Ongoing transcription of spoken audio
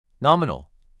Nominal,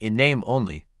 in name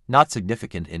only, not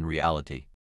significant in reality.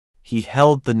 He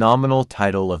held the nominal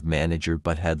title of manager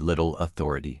but had little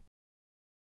authority.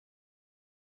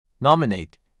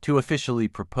 Nominate, to officially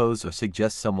propose or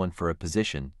suggest someone for a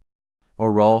position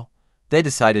or role. They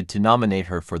decided to nominate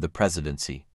her for the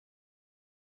presidency.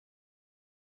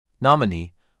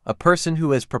 Nominee, a person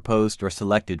who is proposed or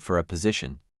selected for a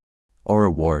position or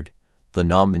award. The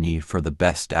nominee for the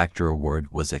Best Actor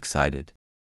award was excited.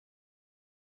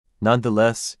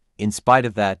 Nonetheless, in spite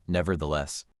of that,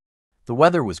 nevertheless. The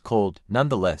weather was cold,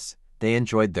 nonetheless, they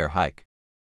enjoyed their hike.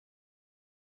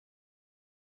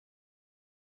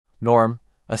 Norm,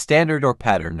 a standard or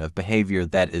pattern of behavior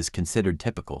that is considered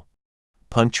typical.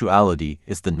 Punctuality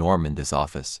is the norm in this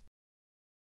office.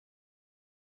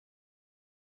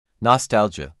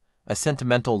 Nostalgia, a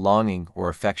sentimental longing or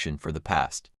affection for the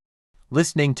past.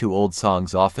 Listening to old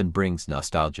songs often brings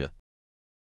nostalgia.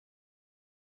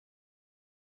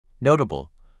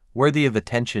 Notable, worthy of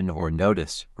attention or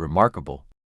notice, remarkable.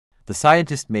 The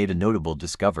scientist made a notable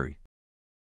discovery.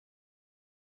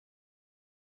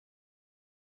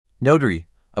 Notary,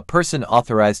 a person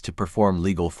authorized to perform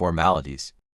legal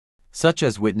formalities, such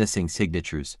as witnessing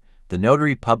signatures. The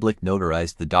notary public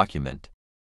notarized the document.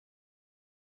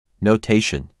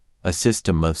 Notation, a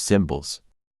system of symbols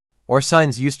or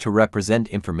signs used to represent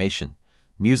information.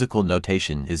 Musical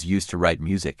notation is used to write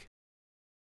music.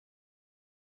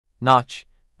 Notch,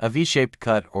 a V-shaped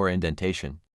cut or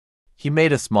indentation. He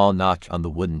made a small notch on the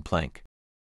wooden plank.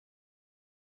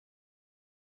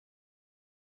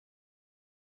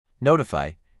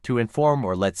 Notify, to inform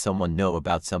or let someone know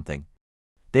about something.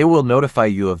 They will notify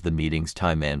you of the meeting's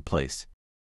time and place.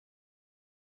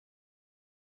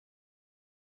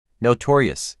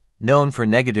 Notorious, known for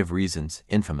negative reasons,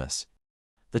 infamous.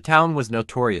 The town was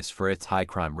notorious for its high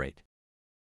crime rate.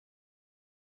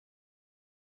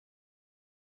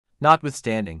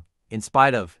 Notwithstanding, in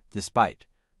spite of, despite,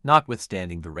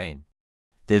 notwithstanding the rain.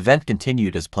 The event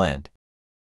continued as planned.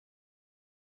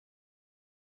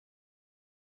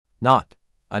 Not,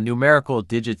 a numerical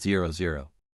digit 00.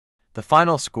 The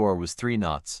final score was 3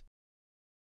 knots.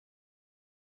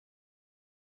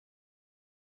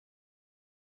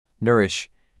 Nourish,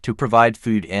 to provide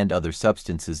food and other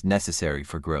substances necessary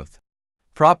for growth.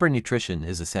 Proper nutrition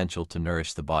is essential to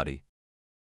nourish the body.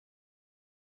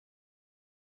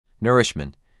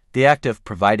 Nourishment, the act of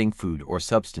providing food or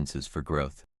substances for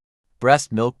growth.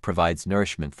 Breast milk provides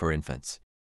nourishment for infants.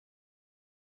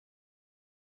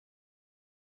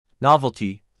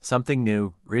 Novelty, something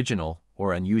new, original,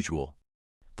 or unusual.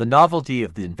 The novelty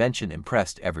of the invention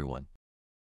impressed everyone.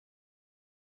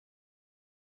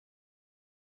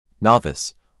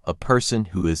 Novice, a person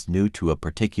who is new to a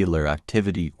particular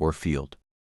activity or field.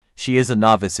 She is a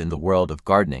novice in the world of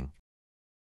gardening.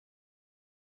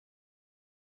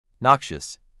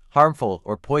 Noxious, harmful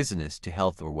or poisonous to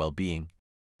health or well-being.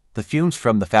 The fumes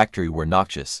from the factory were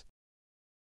noxious.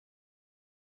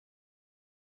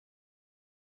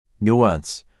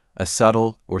 Nuance, a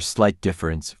subtle or slight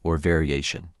difference or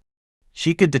variation.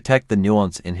 She could detect the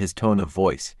nuance in his tone of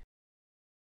voice.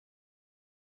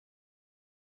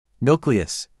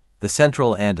 Nucleus, the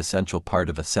central and essential part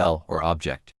of a cell or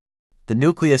object. The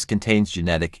nucleus contains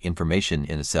genetic information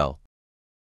in a cell.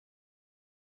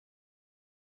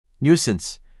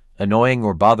 Nuisance, annoying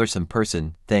or bothersome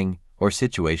person, thing, or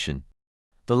situation.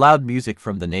 The loud music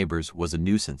from the neighbors was a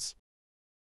nuisance.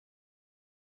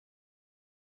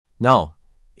 Null,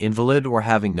 invalid or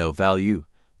having no value.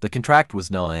 The contract was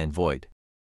null and void.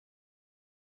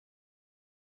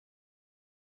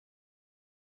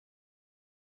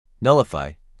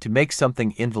 Nullify, to make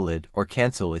something invalid or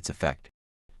cancel its effect.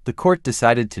 The court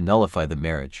decided to nullify the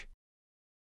marriage.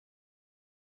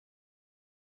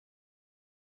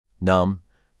 Numb,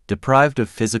 deprived of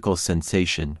physical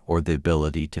sensation or the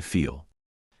ability to feel.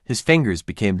 His fingers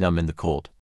became numb in the cold.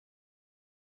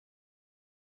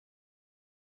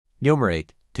 Numerate,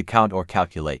 to count or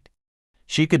calculate.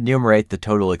 She could numerate the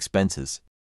total expenses.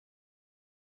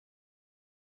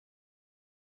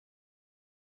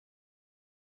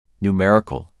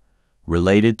 Numerical,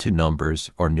 related to numbers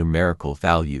or numerical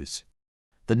values.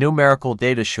 The numerical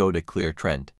data showed a clear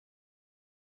trend.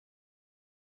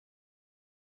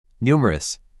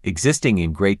 Numerous, existing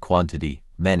in great quantity,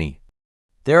 many.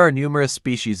 There are numerous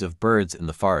species of birds in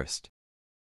the forest.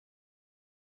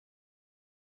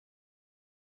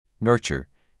 Nurture,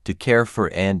 to care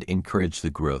for and encourage the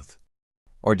growth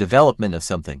or development of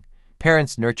something.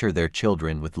 Parents nurture their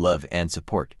children with love and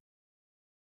support.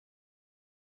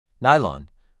 Nylon,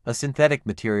 a synthetic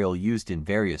material used in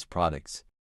various products,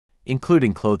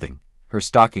 including clothing. Her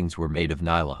stockings were made of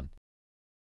nylon.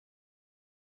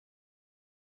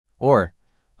 or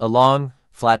a long,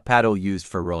 flat paddle used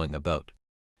for rowing a boat.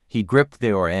 He gripped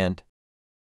the oar and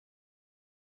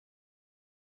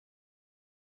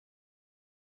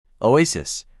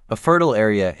oasis, a fertile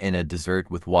area in a desert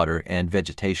with water and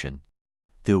vegetation.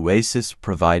 The oasis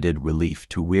provided relief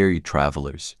to weary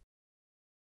travelers.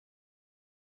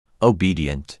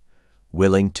 Obedient,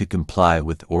 willing to comply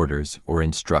with orders or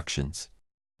instructions.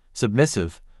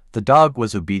 Submissive, the dog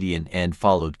was obedient and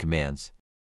followed commands.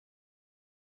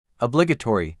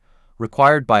 Obligatory,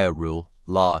 required by a rule,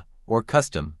 law, or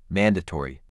custom,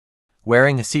 mandatory.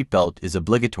 Wearing a seatbelt is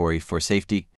obligatory for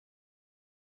safety.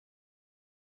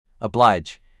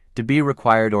 Oblige, to be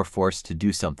required or forced to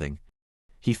do something.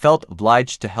 He felt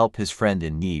obliged to help his friend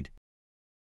in need.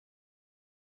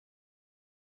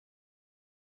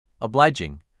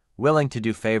 Obliging, willing to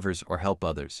do favors or help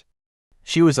others.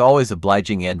 She was always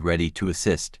obliging and ready to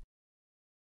assist.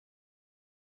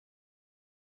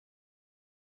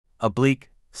 Oblique,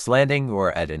 slanting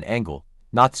or at an angle,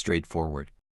 not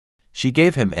straightforward. She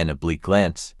gave him an oblique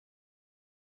glance.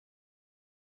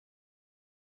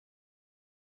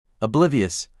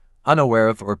 Oblivious, unaware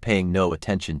of or paying no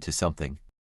attention to something.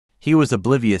 He was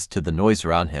oblivious to the noise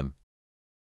around him.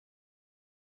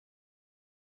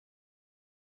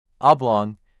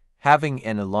 Oblong, having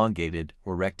an elongated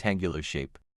or rectangular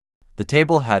shape. The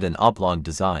table had an oblong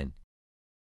design.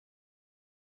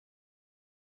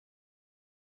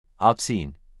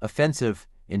 Obscene, offensive,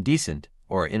 indecent,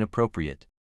 or inappropriate.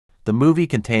 The movie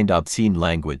contained obscene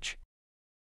language.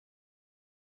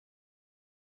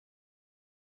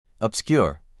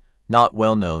 Obscure, not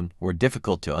well known or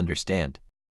difficult to understand.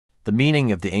 The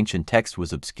meaning of the ancient text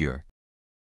was obscure.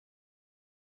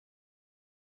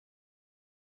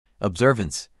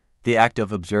 Observance, the act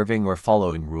of observing or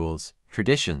following rules,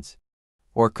 traditions,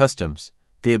 or customs.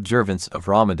 The observance of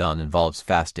Ramadan involves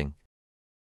fasting.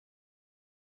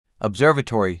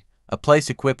 Observatory, a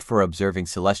place equipped for observing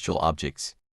celestial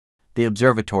objects. The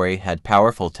observatory had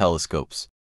powerful telescopes.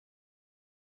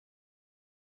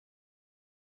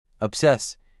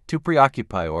 Obsess, to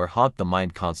preoccupy or haunt the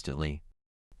mind constantly.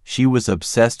 She was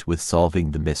obsessed with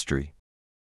solving the mystery.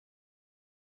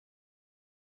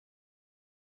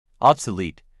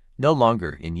 Obsolete, no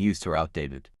longer in use or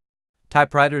outdated.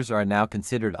 Typewriters are now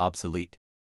considered obsolete.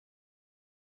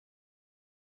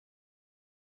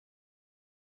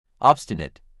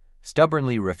 Obstinate,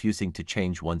 stubbornly refusing to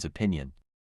change one's opinion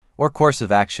or course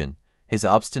of action. His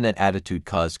obstinate attitude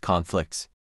caused conflicts.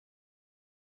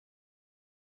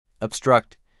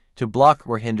 Obstruct, to block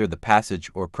or hinder the passage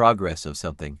or progress of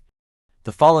something.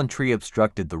 The fallen tree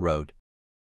obstructed the road.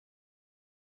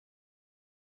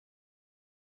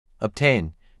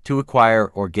 Obtain, to acquire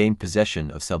or gain possession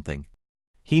of something.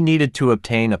 He needed to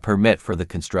obtain a permit for the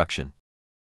construction.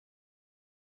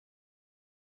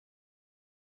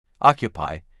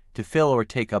 Occupy, to fill or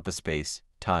take up a space,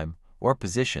 time, or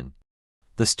position.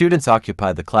 The students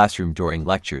occupy the classroom during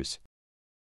lectures.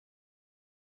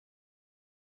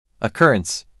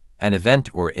 Occurrence, an event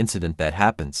or incident that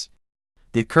happens.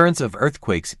 The occurrence of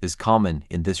earthquakes is common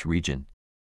in this region.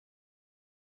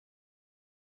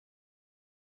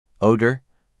 Odor,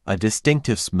 a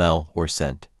distinctive smell or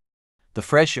scent. The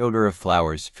fresh odor of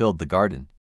flowers filled the garden.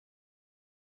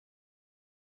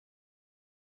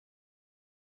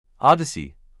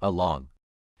 Odyssey, a long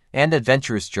and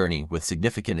adventurous journey with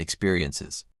significant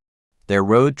experiences. Their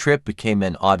road trip became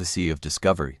an odyssey of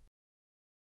discovery.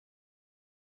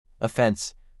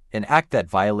 Offense, an act that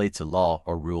violates a law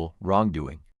or rule,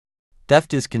 wrongdoing.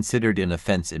 Theft is considered an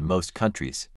offense in most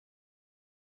countries.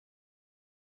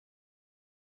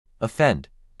 Offend,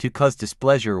 to cause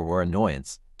displeasure or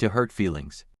annoyance, to hurt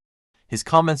feelings. His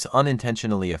comments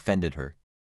unintentionally offended her.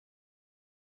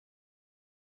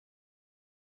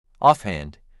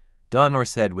 Offhand, done or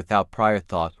said without prior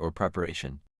thought or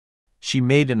preparation. She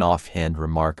made an offhand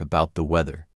remark about the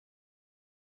weather.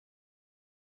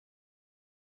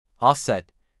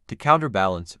 Offset, to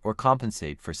counterbalance or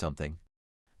compensate for something.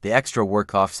 The extra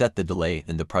work offset the delay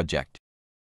in the project.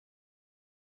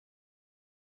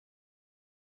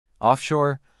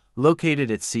 Offshore,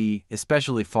 located at sea,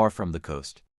 especially far from the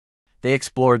coast. They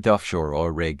explored the offshore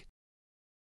oil rig.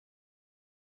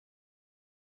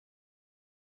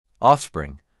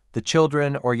 Offspring, the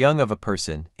children or young of a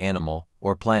person, animal,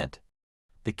 or plant.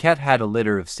 The cat had a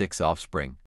litter of 6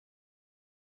 offspring.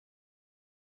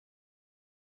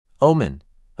 Omen,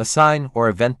 a sign or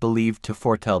event believed to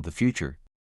foretell the future.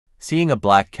 Seeing a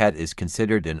black cat is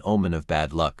considered an omen of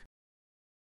bad luck.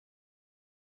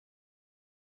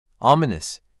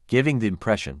 Ominous, giving the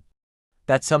impression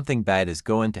that something bad is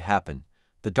going to happen.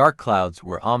 The dark clouds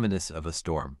were ominous of a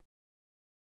storm.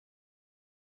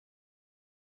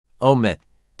 Omit,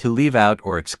 to leave out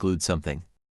or exclude something.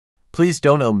 Please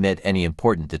don't omit any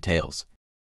important details.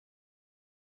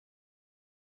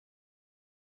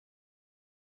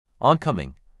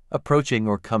 Oncoming, approaching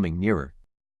or coming nearer.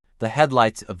 The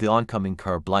headlights of the oncoming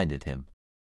car blinded him.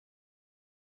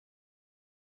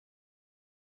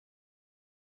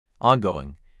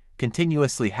 Ongoing,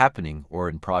 continuously happening or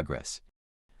in progress.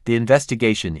 The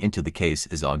investigation into the case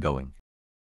is ongoing.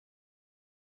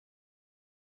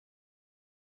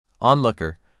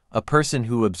 Onlooker, a person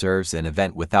who observes an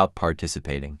event without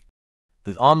participating.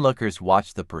 The onlookers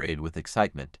watched the parade with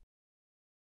excitement.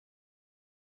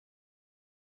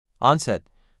 Onset,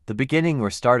 the beginning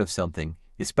or start of something,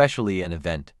 especially an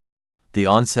event. The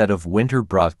onset of winter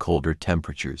brought colder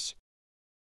temperatures.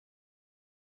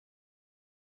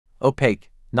 Opaque,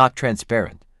 not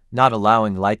transparent, not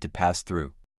allowing light to pass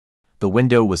through. The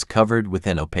window was covered with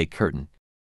an opaque curtain.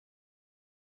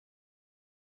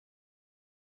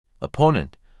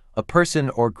 Opponent, a person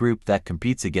or group that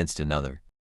competes against another.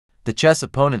 The chess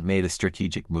opponent made a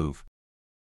strategic move.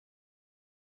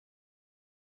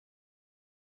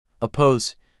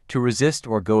 Oppose, to resist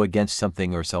or go against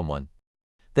something or someone.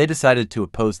 They decided to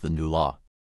oppose the new law.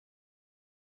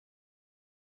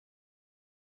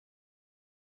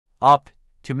 Opt,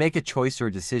 to make a choice or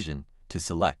decision, to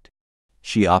select.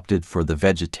 She opted for the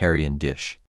vegetarian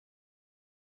dish.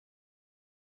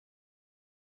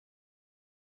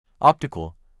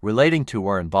 Optical, relating to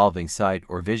or involving sight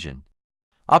or vision.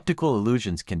 Optical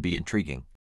illusions can be intriguing.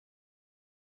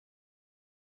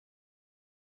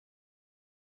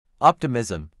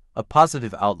 Optimism, a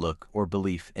positive outlook or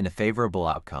belief in a favorable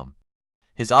outcome.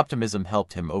 His optimism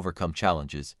helped him overcome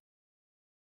challenges.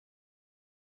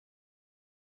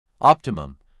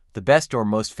 Optimum, the best or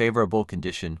most favorable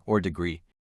condition or degree.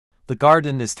 The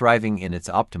garden is thriving in its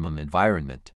optimum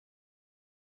environment.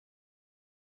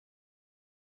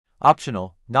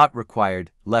 Optional, not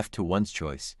required, left to one's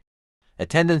choice.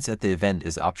 Attendance at the event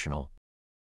is optional.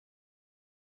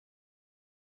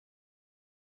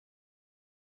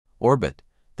 Orbit,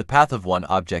 the path of one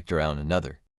object around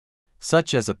another.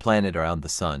 Such as a planet around the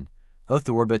Sun, Earth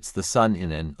orbits the Sun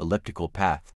in an elliptical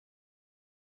path.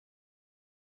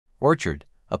 Orchard,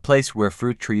 a place where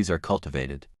fruit trees are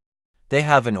cultivated. They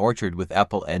have an orchard with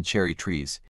apple and cherry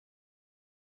trees.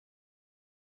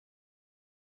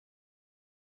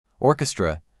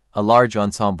 Orchestra, a large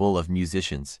ensemble of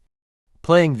musicians.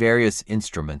 Playing various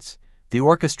instruments, the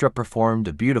orchestra performed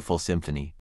a beautiful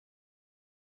symphony.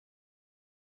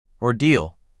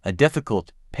 Ordeal, a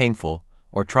difficult, painful,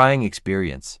 or trying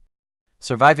experience.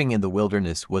 Surviving in the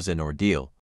wilderness was an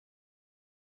ordeal.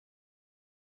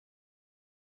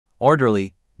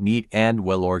 Orderly, neat and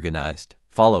well organized,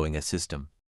 following a system.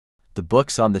 The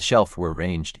books on the shelf were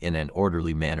arranged in an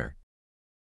orderly manner.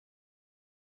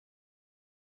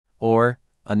 Ore,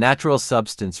 a natural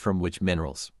substance from which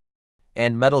minerals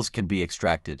and metals can be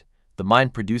extracted. The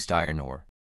mine produced iron ore.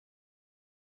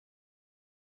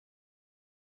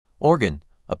 Organ,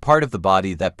 a part of the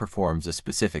body that performs a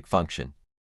specific function.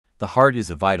 The heart is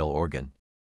a vital organ.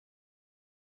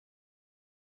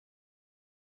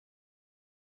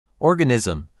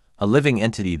 Organism, a living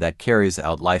entity that carries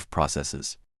out life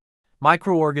processes.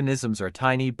 Microorganisms are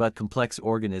tiny but complex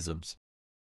organisms.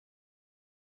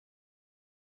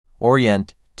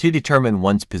 Orient, to determine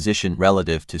one's position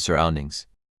relative to surroundings.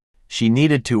 She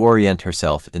needed to orient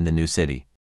herself in the new city.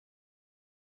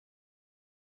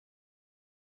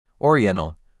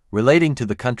 Oriental, relating to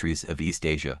the countries of East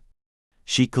Asia.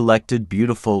 She collected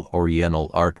beautiful Oriental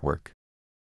artwork.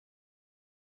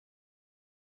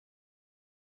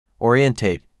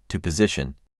 Orientate, to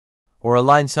position, or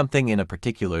align something in a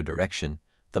particular direction.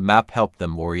 The map helped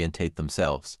them orientate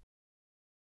themselves.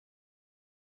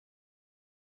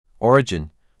 Origin,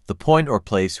 the point or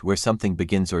place where something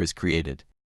begins or is created.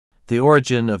 The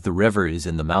origin of the river is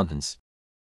in the mountains.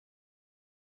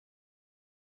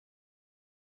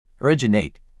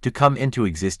 Originate, to come into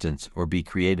existence or be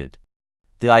created.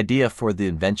 The idea for the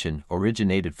invention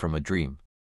originated from a dream.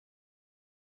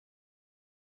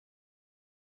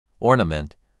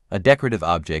 Ornament, a decorative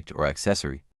object or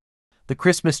accessory. The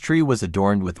Christmas tree was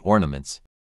adorned with ornaments.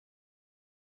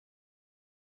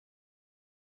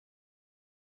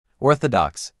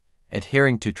 Orthodox,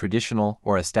 adhering to traditional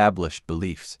or established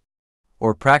beliefs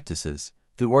or practices.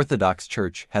 The Orthodox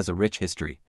Church has a rich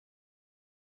history.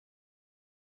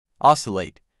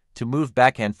 Oscillate, to move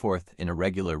back and forth in a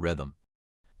regular rhythm.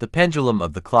 The pendulum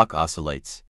of the clock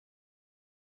oscillates.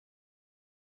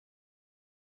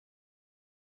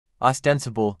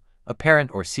 Ostensible,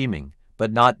 apparent or seeming,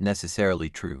 but not necessarily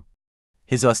true.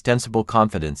 His ostensible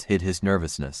confidence hid his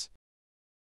nervousness.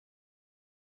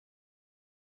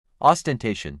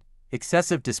 Ostentation,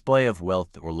 excessive display of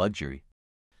wealth or luxury.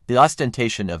 The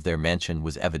ostentation of their mansion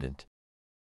was evident.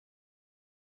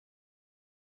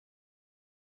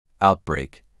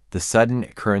 Outbreak, the sudden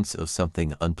occurrence of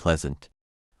something unpleasant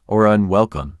or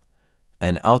unwelcome.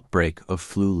 An outbreak of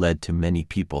flu led to many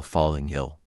people falling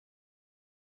ill.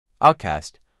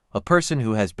 Outcast, a person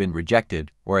who has been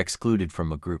rejected or excluded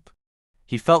from a group.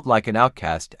 He felt like an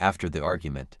outcast after the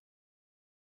argument.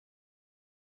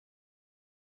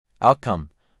 Outcome,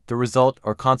 the result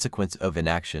or consequence of an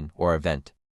action or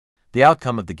event. The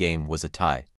outcome of the game was a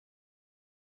tie.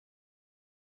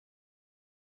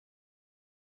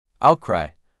 Outcry,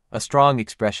 a strong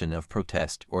expression of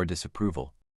protest or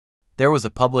disapproval. There was a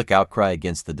public outcry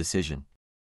against the decision.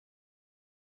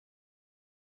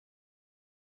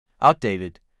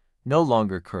 Outdated, no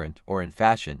longer current or in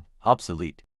fashion,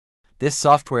 obsolete. This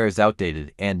software is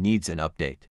outdated and needs an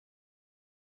update.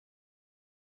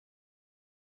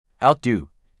 Outdo,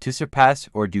 to surpass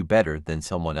or do better than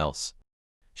someone else.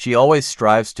 She always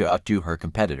strives to outdo her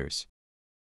competitors.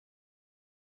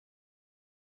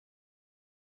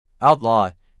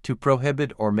 Outlaw, to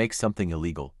prohibit or make something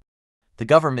illegal. The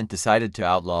government decided to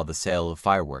outlaw the sale of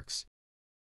fireworks.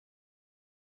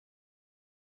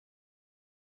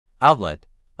 Outlet,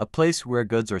 a place where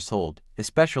goods are sold,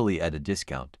 especially at a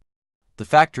discount. The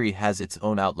factory has its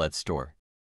own outlet store.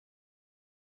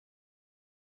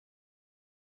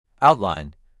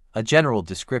 Outline, a general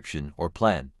description or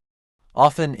plan.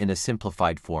 Often in a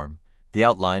simplified form, the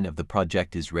outline of the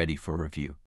project is ready for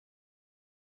review.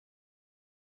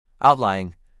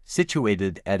 Outlying,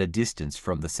 situated at a distance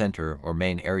from the center or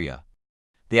main area.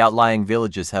 The outlying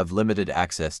villages have limited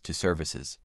access to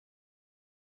services.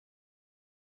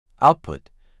 Output,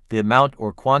 the amount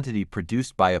or quantity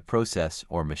produced by a process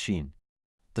or machine.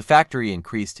 The factory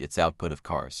increased its output of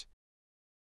cars.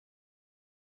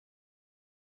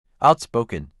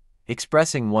 Outspoken,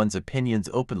 expressing one's opinions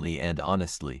openly and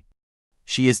honestly.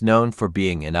 She is known for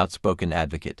being an outspoken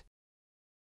advocate.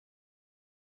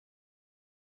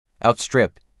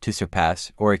 Outstrip, to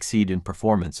surpass or exceed in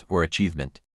performance or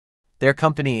achievement. Their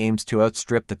company aims to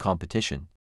outstrip the competition.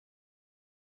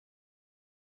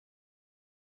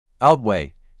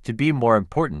 Outweigh, to be more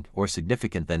important or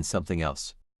significant than something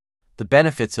else. The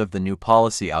benefits of the new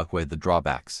policy outweigh the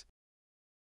drawbacks.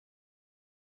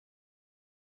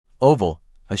 Oval,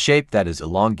 a shape that is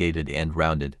elongated and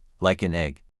rounded, like an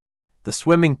egg. The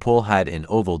swimming pool had an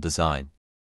oval design.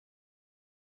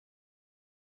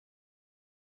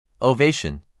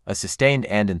 Ovation, a sustained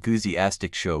and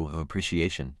enthusiastic show of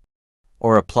appreciation.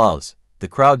 Or applause, the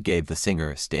crowd gave the singer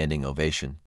a standing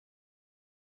ovation.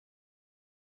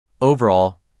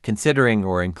 Overall, considering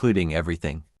or including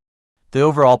everything. The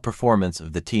overall performance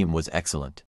of the team was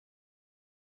excellent.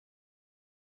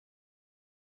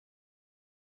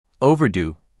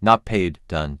 Overdue, not paid,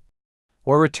 done.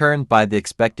 Or returned by the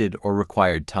expected or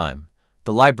required time.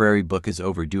 The library book is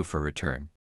overdue for return.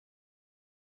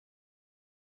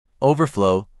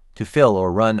 Overflow, to fill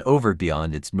or run over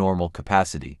beyond its normal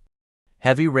capacity.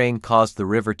 Heavy rain caused the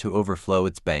river to overflow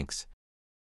its banks.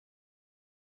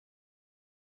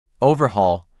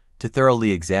 Overhaul, to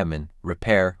thoroughly examine,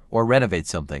 repair, or renovate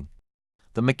something.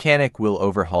 The mechanic will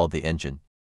overhaul the engine.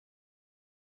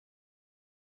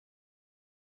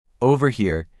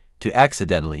 Overhear, to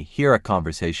accidentally hear a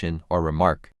conversation or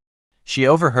remark. She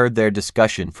overheard their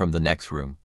discussion from the next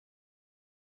room.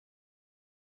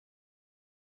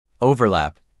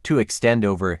 Overlap, to extend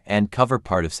over and cover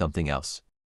part of something else.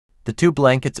 The two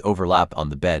blankets overlap on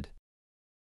the bed.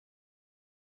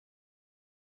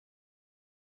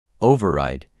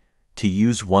 Override, to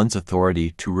use one's authority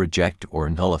to reject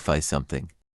or nullify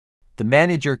something. The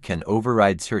manager can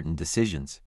override certain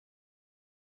decisions.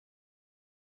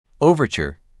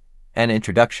 Overture, an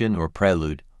introduction or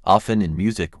prelude, often in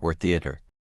music or theater.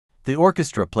 The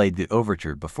orchestra played the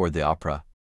overture before the opera.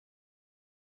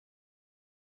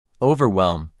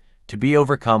 Overwhelm, to be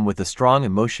overcome with a strong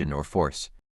emotion or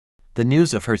force. The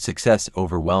news of her success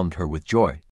overwhelmed her with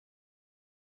joy.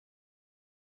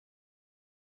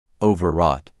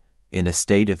 Overwrought, in a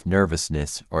state of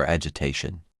nervousness or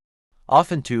agitation.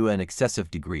 Often to an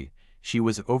excessive degree, she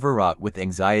was overwrought with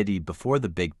anxiety before the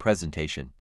big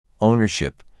presentation.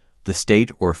 Ownership, the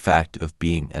state or fact of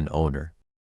being an owner.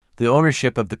 The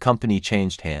ownership of the company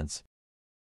changed hands.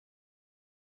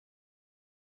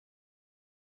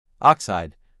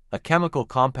 Oxide, a chemical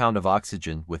compound of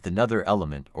oxygen with another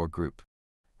element or group.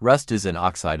 Rust is an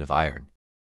oxide of iron.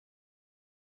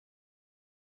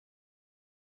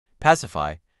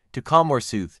 Pacify, to calm or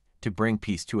soothe, to bring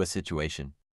peace to a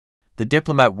situation. The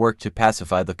diplomat worked to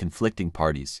pacify the conflicting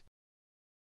parties.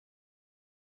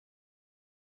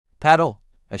 Paddle,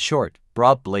 a short,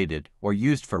 broad-bladed, or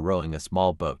used for rowing a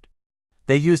small boat.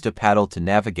 They used a paddle to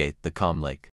navigate the calm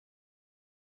lake.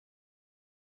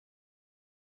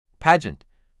 Pageant,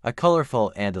 a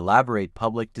colorful and elaborate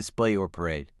public display or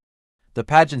parade. The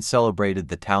pageant celebrated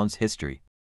the town's history.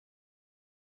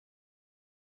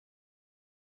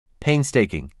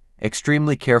 Painstaking,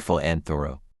 extremely careful and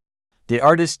thorough. The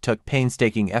artist took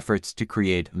painstaking efforts to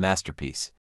create a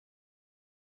masterpiece.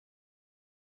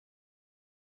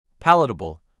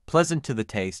 Palatable, pleasant to the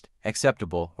taste,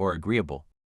 acceptable or agreeable.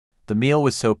 The meal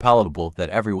was so palatable that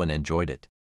everyone enjoyed it.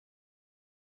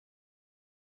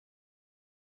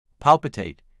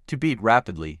 Palpitate, to beat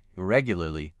rapidly,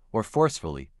 irregularly, or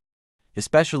forcefully.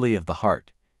 Especially of the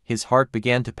heart. His heart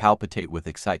began to palpitate with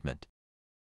excitement.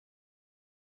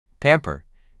 Pamper,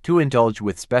 to indulge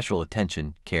with special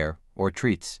attention, care, or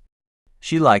treats.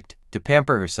 She liked to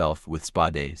pamper herself with spa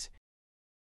days.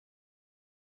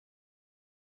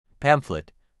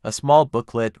 Pamphlet, a small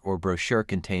booklet or brochure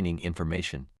containing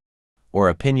information or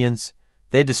opinions.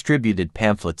 They distributed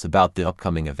pamphlets about the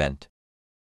upcoming event.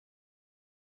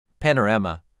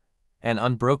 Panorama, an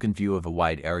unbroken view of a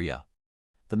wide area.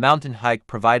 The mountain hike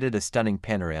provided a stunning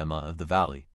panorama of the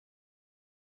valley.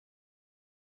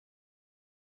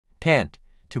 Pant,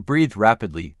 to breathe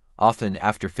rapidly, often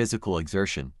after physical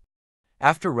exertion.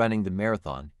 After running the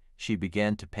marathon, she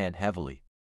began to pant heavily.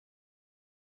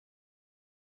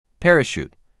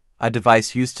 Parachute, a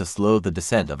device used to slow the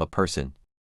descent of a person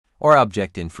or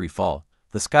object in free fall.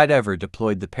 The skydiver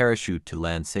deployed the parachute to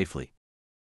land safely.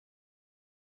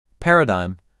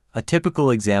 Paradigm, a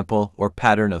typical example or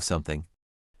pattern of something.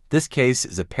 This case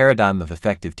is a paradigm of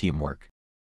effective teamwork.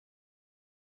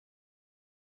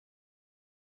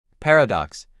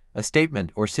 Paradox, a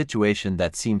statement or situation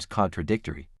that seems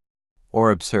contradictory or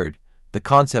absurd. The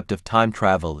concept of time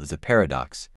travel is a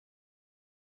paradox.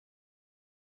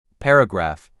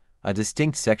 Paragraph, a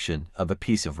distinct section of a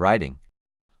piece of writing,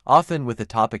 often with a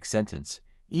topic sentence.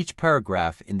 Each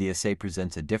paragraph in the essay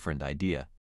presents a different idea.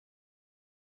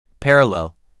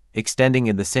 Parallel, extending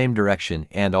in the same direction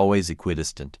and always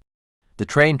equidistant. The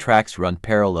train tracks run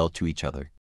parallel to each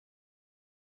other.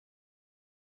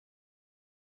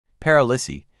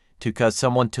 Paralysis, to cause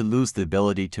someone to lose the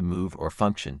ability to move or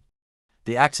function.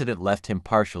 The accident left him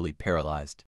partially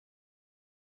paralyzed.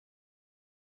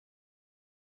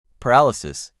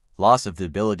 Paralysis, loss of the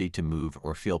ability to move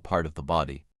or feel part of the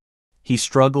body. He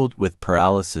struggled with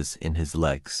paralysis in his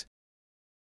legs.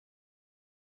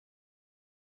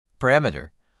 Parameter,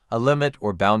 a limit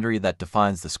or boundary that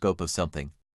defines the scope of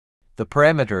something. The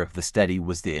parameter of the study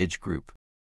was the age group.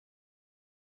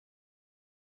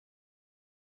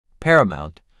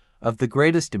 Paramount, of the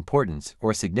greatest importance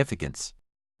or significance.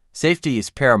 Safety is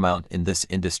paramount in this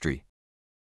industry.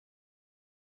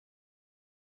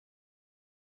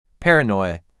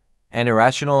 Paranoia, an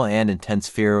irrational and intense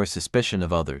fear or suspicion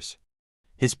of others.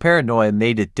 His paranoia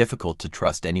made it difficult to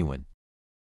trust anyone.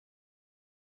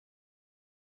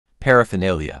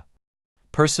 Paraphernalia,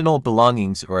 personal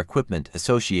belongings or equipment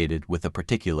associated with a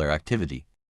particular activity.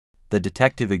 The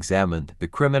detective examined the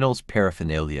criminal's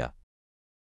paraphernalia.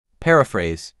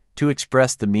 Paraphrase, to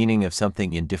express the meaning of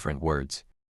something in different words.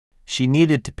 She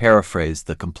needed to paraphrase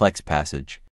the complex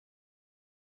passage.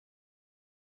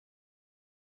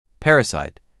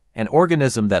 Parasite, an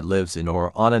organism that lives in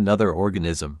or on another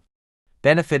organism,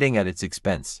 benefiting at its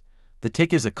expense. The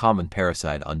tick is a common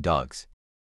parasite on dogs.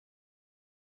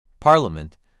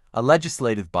 Parliament, a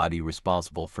legislative body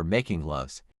responsible for making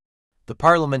laws. The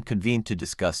Parliament convened to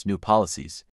discuss new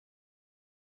policies.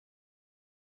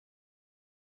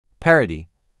 Parody,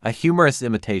 a humorous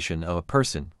imitation of a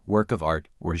person, work of art,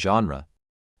 or genre.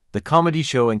 The comedy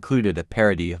show included a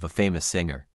parody of a famous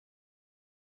singer.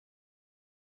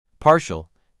 Partial,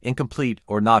 incomplete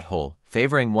or not whole,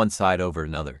 favoring one side over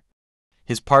another.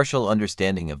 His partial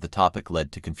understanding of the topic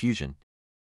led to confusion.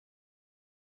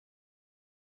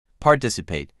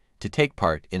 Participate, to take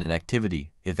part in an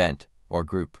activity, event, or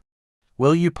group.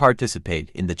 Will you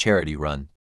participate in the charity run?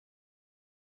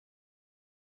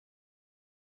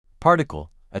 Particle,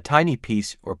 a tiny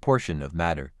piece or portion of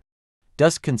matter.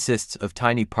 Dust consists of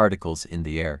tiny particles in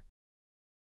the air.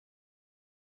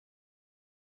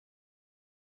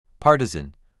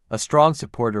 Partisan, a strong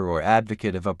supporter or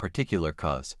advocate of a particular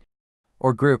cause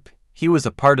or group. He was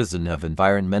a partisan of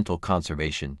environmental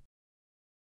conservation.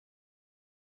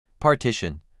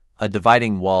 Partition, a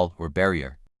dividing wall or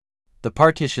barrier. The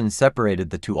partition separated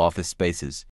the two office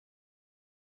spaces.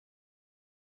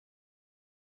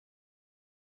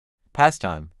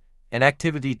 Pastime, an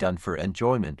activity done for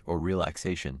enjoyment or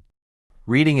relaxation.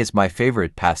 Reading is my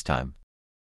favorite pastime.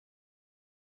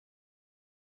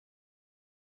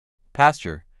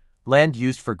 Pasture, land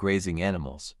used for grazing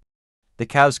animals. The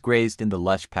cows grazed in the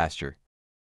lush pasture.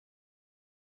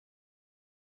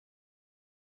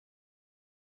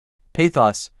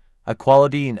 Pathos, a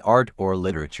quality in art or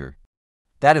literature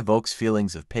that evokes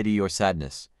feelings of pity or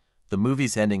sadness. The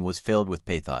movie's ending was filled with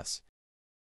pathos.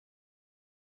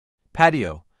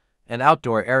 Patio, an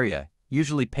outdoor area,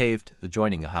 usually paved,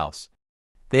 adjoining a house.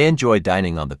 They enjoy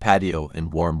dining on the patio in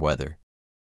warm weather.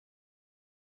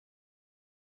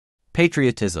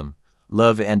 Patriotism,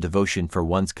 love and devotion for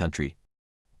one's country.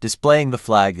 Displaying the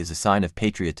flag is a sign of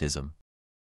patriotism.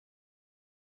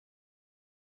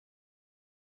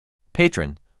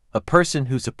 Patron, a person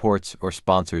who supports or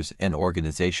sponsors an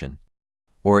organization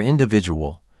or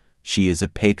individual. She is a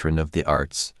patron of the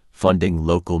arts, funding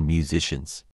local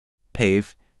musicians.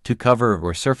 Pave, to cover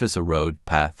or surface a road,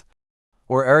 path,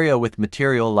 or area with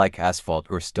material like asphalt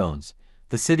or stones.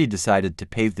 The city decided to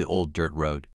pave the old dirt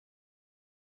road.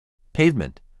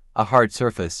 Pavement, a hard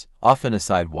surface, often a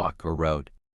sidewalk or road.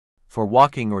 For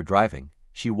walking or driving,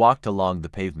 she walked along the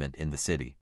pavement in the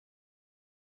city.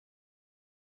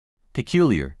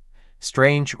 Peculiar,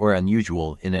 strange or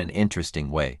unusual in an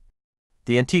interesting way.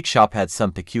 The antique shop had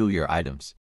some peculiar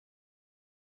items.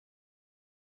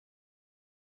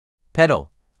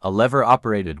 Pedal, a lever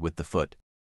operated with the foot.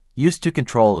 Used to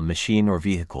control a machine or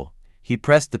vehicle, he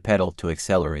pressed the pedal to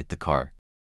accelerate the car.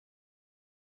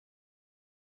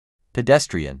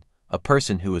 Pedestrian, a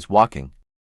person who is walking.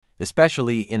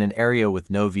 Especially in an area with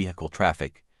no vehicle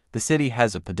traffic, the city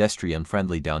has a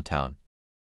pedestrian-friendly downtown.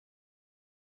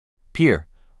 Peer,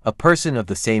 a person of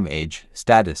the same age,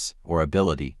 status, or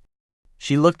ability.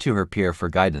 She looked to her peer for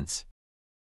guidance.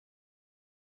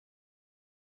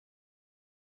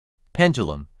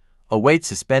 Pendulum, a weight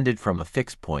suspended from a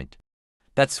fixed point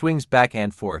that swings back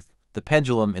and forth. The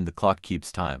pendulum in the clock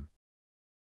keeps time.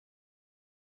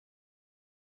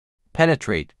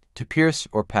 Penetrate, to pierce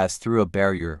or pass through a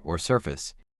barrier or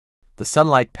surface. The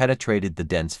sunlight penetrated the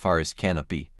dense forest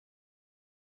canopy.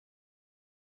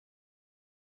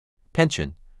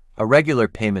 Pension, a regular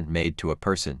payment made to a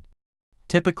person.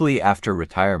 Typically after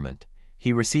retirement,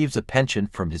 he receives a pension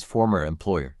from his former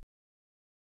employer.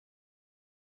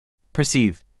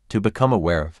 Perceive, to become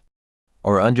aware of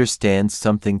or understand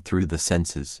something through the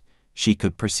senses. She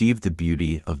could perceive the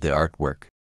beauty of the artwork.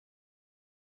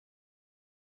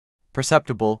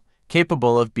 Perceptible,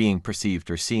 capable of being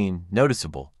perceived or seen,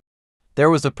 noticeable. There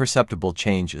was a perceptible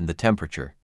change in the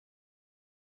temperature.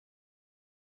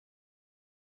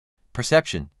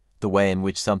 Perception, the way in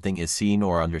which something is seen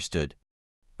or understood.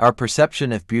 Our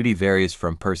perception of beauty varies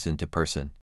from person to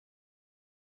person.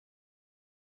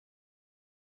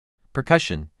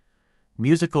 Percussion,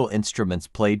 musical instruments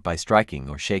played by striking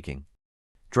or shaking.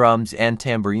 Drums and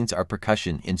tambourines are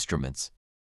percussion instruments.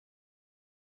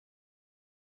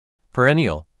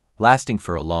 Perennial, lasting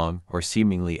for a long or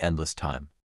seemingly endless time.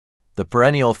 The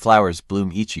perennial flowers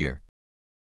bloom each year.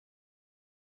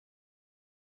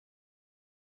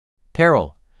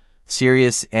 Peril,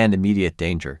 serious and immediate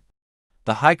danger.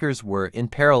 The hikers were in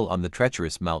peril on the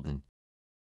treacherous mountain.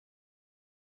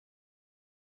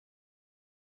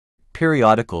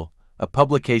 Periodical, a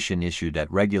publication issued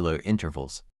at regular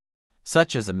intervals,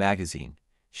 such as a magazine.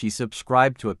 She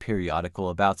subscribed to a periodical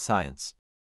about science.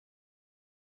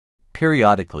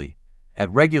 Periodically, at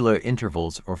regular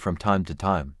intervals or from time to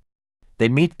time. They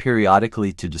meet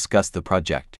periodically to discuss the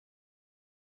project.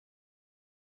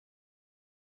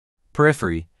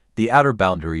 Periphery, the outer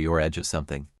boundary or edge of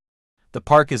something. The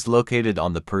park is located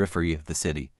on the periphery of the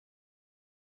city.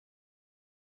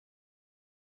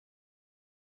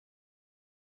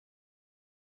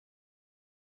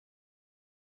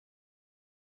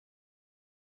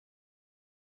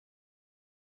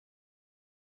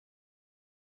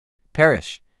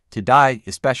 Perish, to die,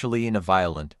 especially in a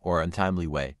violent or untimely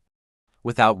way.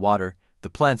 Without water, the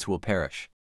plants will perish.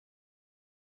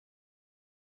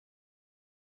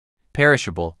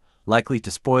 Perishable, likely to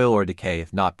spoil or decay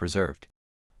if not preserved.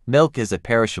 Milk is a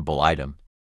perishable item.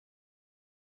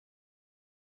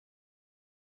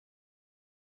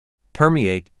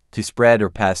 Permeate, to spread or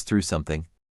pass through something,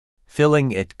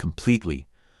 filling it completely.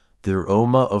 The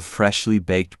aroma of freshly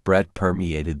baked bread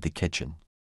permeated the kitchen.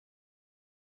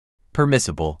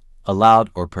 Permissible, allowed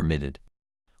or permitted.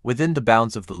 Within the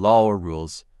bounds of the law or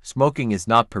rules, smoking is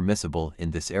not permissible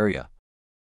in this area.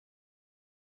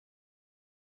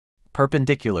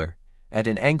 Perpendicular, at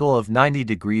an angle of 90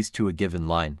 degrees to a given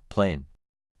line, plane,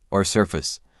 or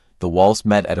surface. The walls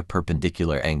met at a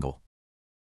perpendicular angle.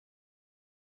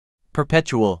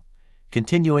 Perpetual,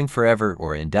 continuing forever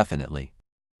or indefinitely.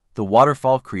 The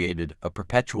waterfall created a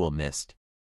perpetual mist.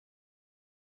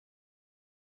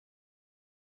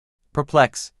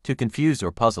 Perplex, to confuse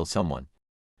or puzzle someone.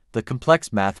 The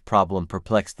complex math problem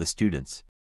perplexed the students.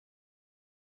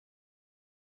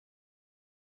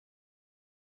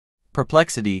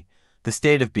 Perplexity, the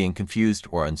state of being confused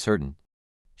or uncertain.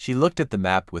 She looked at the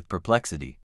map with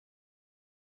perplexity.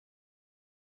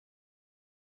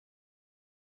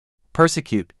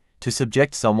 Persecute, to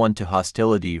subject someone to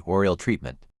hostility or ill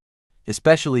treatment,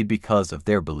 especially because of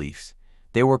their beliefs.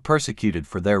 They were persecuted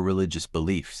for their religious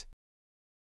beliefs.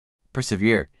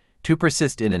 Persevere, to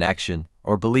persist in an action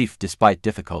or belief despite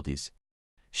difficulties.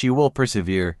 She will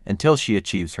persevere until she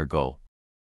achieves her goal.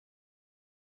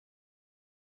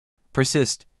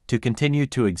 Persist, to continue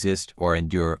to exist or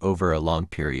endure over a long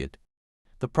period.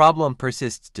 The problem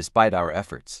persists despite our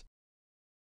efforts.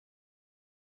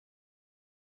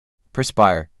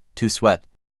 Perspire, to sweat,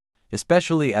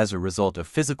 especially as a result of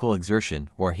physical exertion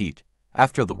or heat.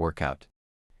 After the workout,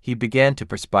 he began to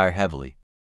perspire heavily.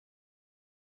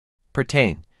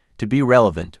 Pertain, to be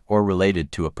relevant or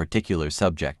related to a particular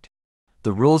subject.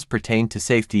 The rules pertain to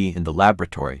safety in the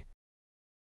laboratory.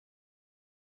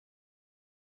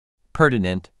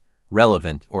 Pertinent,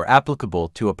 relevant or applicable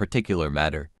to a particular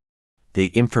matter. The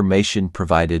information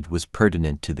provided was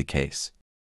pertinent to the case.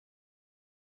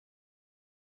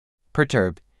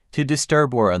 Perturb, to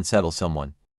disturb or unsettle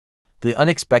someone. The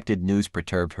unexpected news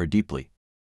perturbed her deeply.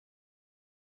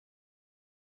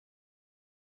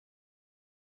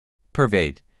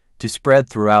 Pervade, to spread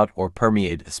throughout or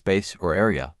permeate a space or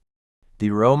area.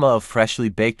 The aroma of freshly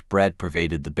baked bread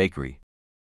pervaded the bakery.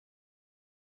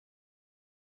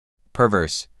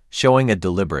 Perverse, showing a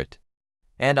deliberate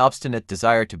and obstinate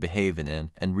desire to behave in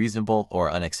an unreasonable or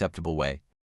unacceptable way.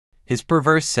 His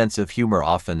perverse sense of humor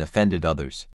often offended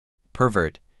others.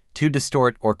 Pervert, to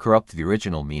distort or corrupt the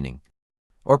original meaning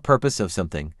or purpose of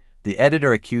something. The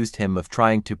editor accused him of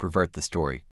trying to pervert the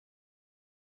story.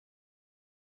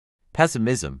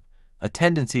 Pessimism, a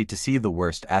tendency to see the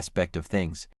worst aspect of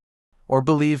things or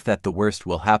believe that the worst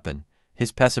will happen.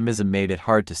 His pessimism made it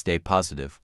hard to stay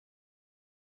positive.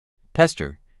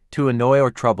 Pester, to annoy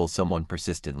or trouble someone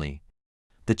persistently.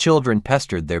 The children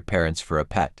pestered their parents for a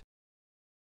pet.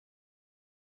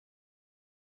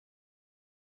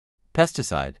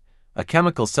 Pesticide, a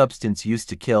chemical substance used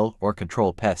to kill or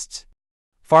control pests.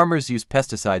 Farmers use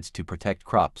pesticides to protect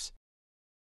crops.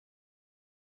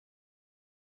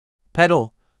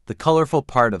 Petal, the colorful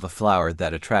part of a flower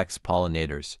that attracts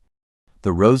pollinators.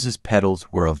 The rose's petals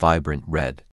were a vibrant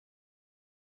red.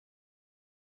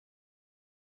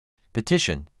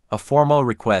 Petition, a formal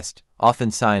request,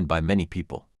 often signed by many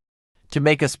people. To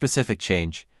make a specific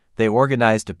change, they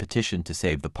organized a petition to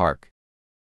save the park.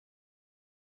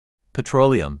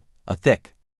 Petroleum, a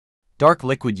thick, dark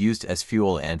liquid used as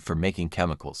fuel and for making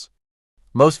chemicals.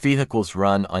 Most vehicles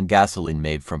run on gasoline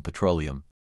made from petroleum.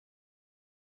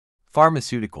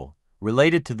 Pharmaceutical,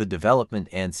 related to the development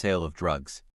and sale of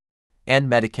drugs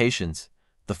and medications.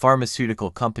 The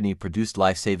pharmaceutical company produced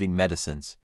life-saving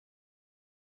medicines.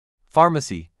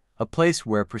 Pharmacy, a place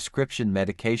where prescription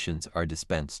medications are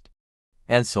dispensed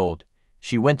and sold.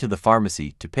 She went to the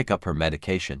pharmacy to pick up her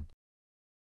medication.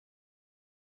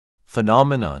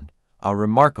 Phenomenon, a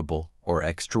remarkable or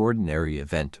extraordinary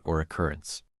event or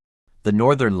occurrence. The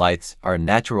northern lights are a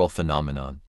natural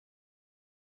phenomenon.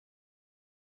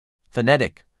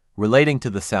 Phonetic, relating to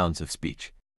the sounds of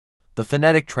speech. The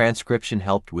phonetic transcription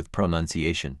helped with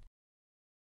pronunciation.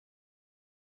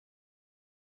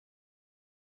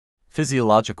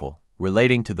 Physiological,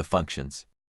 relating to the functions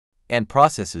and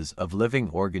processes of living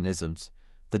organisms.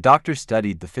 The doctor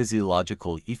studied the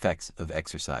physiological effects of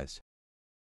exercise.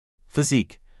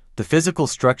 Physique, the physical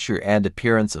structure and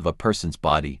appearance of a person's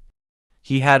body.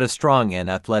 He had a strong and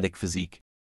athletic physique.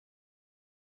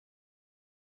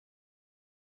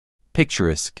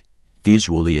 Picturesque,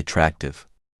 visually attractive.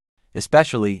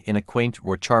 Especially in a quaint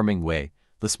or charming way,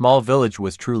 the small village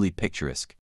was truly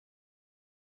picturesque.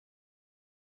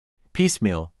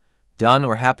 Piecemeal, done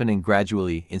or happening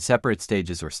gradually in separate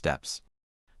stages or steps.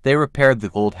 They repaired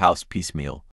the old house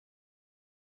piecemeal.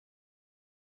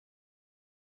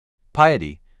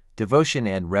 Piety, devotion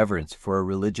and reverence for a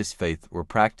religious faith or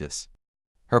practice.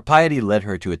 Her piety led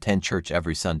her to attend church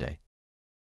every Sunday.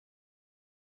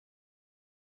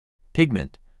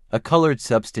 Pigment, a colored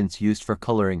substance used for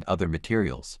coloring other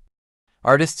materials.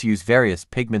 Artists use various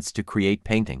pigments to create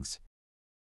paintings.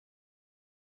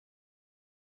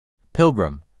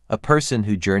 Pilgrim, a person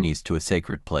who journeys to a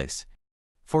sacred place.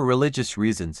 For religious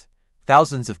reasons,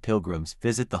 thousands of pilgrims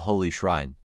visit the holy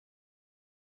shrine.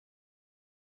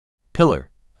 Pillar,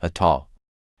 a tall,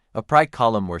 upright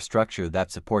column or structure that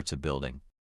supports a building.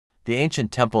 The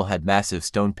ancient temple had massive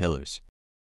stone pillars.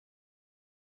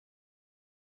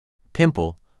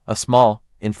 Pimple, a small,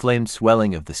 inflamed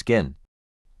swelling of the skin.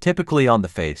 Typically on the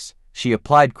face, she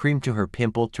applied cream to her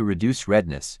pimple to reduce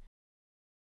redness.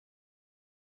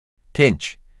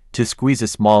 Pinch, to squeeze a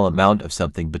small amount of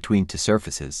something between two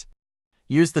surfaces.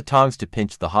 Use the tongs to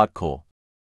pinch the hot coal.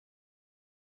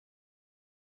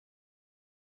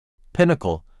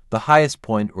 Pinnacle, the highest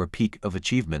point or peak of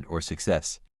achievement or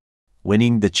success.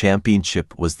 Winning the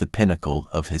championship was the pinnacle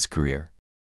of his career.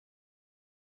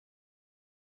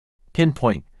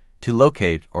 Pinpoint, to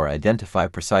locate or identify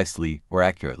precisely or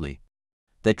accurately.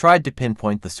 They tried to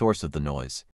pinpoint the source of the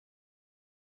noise.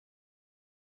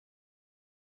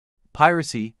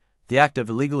 Piracy, the act of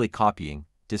illegally copying,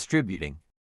 distributing,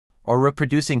 or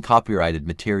reproducing copyrighted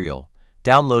material.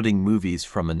 Downloading movies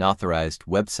from unauthorized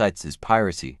websites is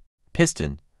piracy.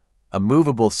 Piston, a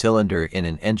movable cylinder in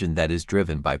an engine that is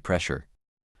driven by pressure.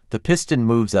 The piston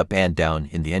moves up and down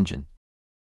in the engine.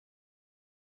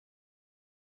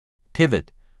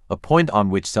 Pivot, a point on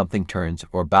which something turns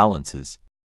or balances.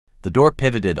 The door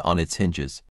pivoted on its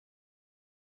hinges.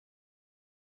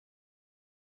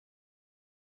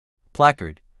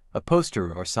 Placard, a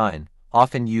poster or sign,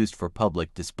 often used for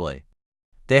public display.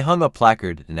 They hung a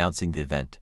placard announcing the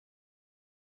event.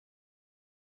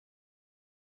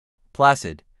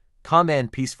 Placid, calm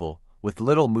and peaceful, with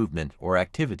little movement or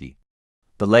activity.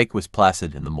 The lake was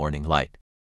placid in the morning light.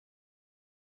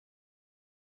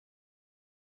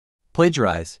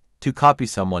 Plagiarize, to copy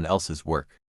someone else's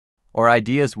work or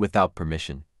ideas without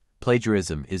permission.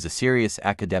 Plagiarism is a serious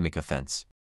academic offense.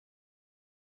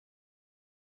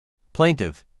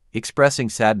 Plaintive, expressing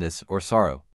sadness or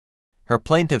sorrow. Her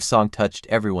plaintive song touched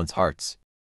everyone's hearts.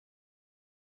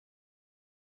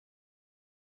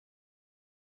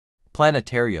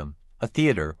 Planetarium, a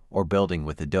theater or building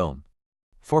with a dome.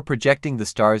 For projecting the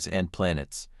stars and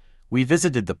planets, we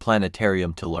visited the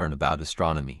planetarium to learn about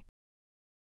astronomy.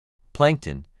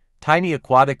 Plankton, tiny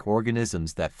aquatic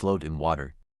organisms that float in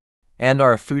water and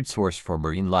are a food source for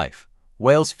marine life.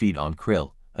 Whales feed on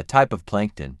krill, a type of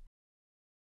plankton.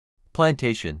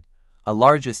 Plantation, a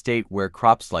large estate where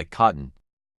crops like cotton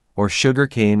or sugar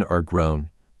cane are grown.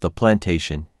 The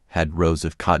plantation had rows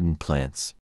of cotton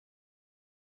plants.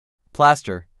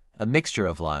 Plaster, a mixture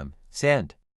of lime,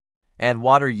 sand, and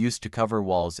water used to cover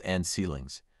walls and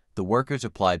ceilings. The workers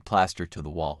applied plaster to the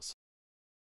walls.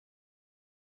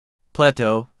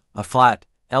 Plateau, a flat,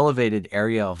 elevated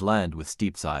area of land with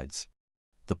steep sides.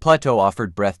 The plateau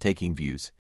offered breathtaking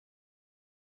views.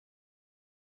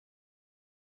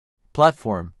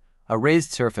 Platform, a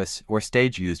raised surface or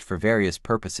stage used for various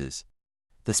purposes.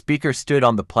 The speaker stood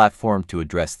on the platform to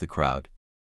address the crowd.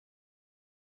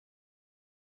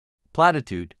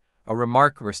 Platitude, a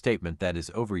remark or statement that is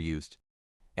overused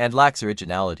and lacks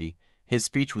originality. His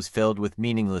speech was filled with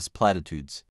meaningless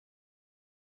platitudes.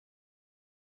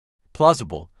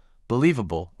 Plausible,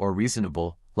 believable or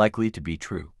reasonable, likely to be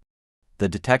true. The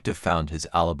detective found his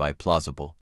alibi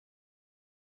plausible.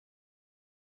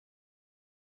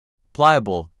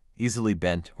 Pliable, easily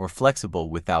bent or flexible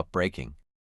without breaking.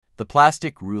 The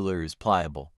plastic ruler is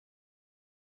pliable.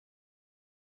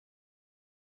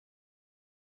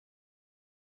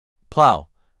 Plow,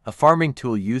 a farming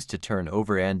tool used to turn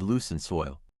over and loosen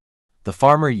soil. The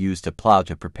farmer used a plow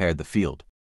to prepare the field.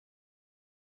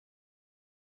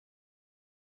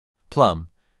 Plumb,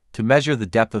 to measure the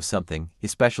depth of something,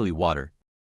 especially water.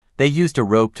 They used a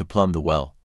rope to plumb the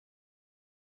well.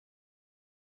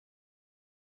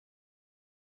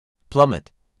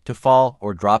 Plummet, to fall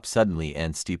or drop suddenly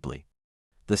and steeply.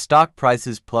 The stock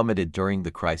prices plummeted during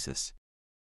the crisis.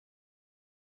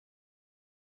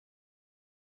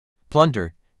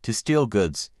 Plunder, to steal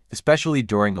goods, especially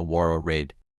during a war or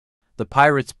raid. The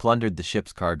pirates plundered the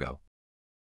ship's cargo.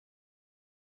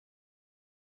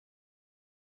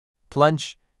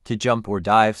 Plunge, to jump or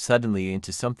dive suddenly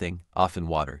into something, often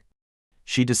water.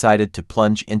 She decided to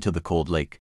plunge into the cold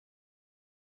lake.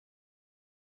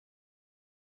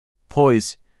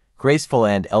 Poise, graceful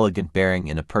and elegant bearing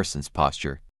in a person's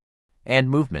posture and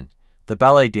movement. The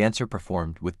ballet dancer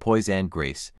performed with poise and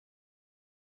grace.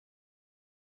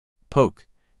 Poke,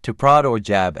 to prod or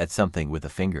jab at something with a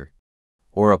finger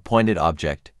or a pointed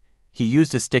object. He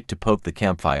used a stick to poke the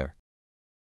campfire.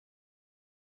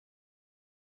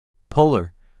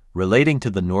 Polar, relating to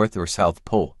the North or South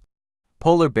Pole.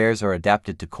 Polar bears are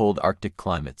adapted to cold Arctic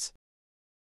climates.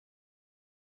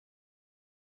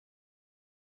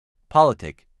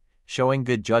 Politic, showing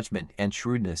good judgment and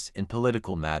shrewdness in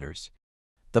political matters.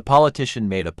 The politician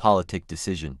made a politic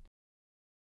decision.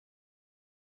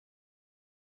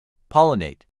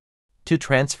 Pollinate, to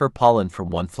transfer pollen from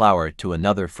one flower to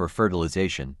another for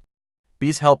fertilization.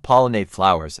 Bees help pollinate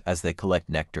flowers as they collect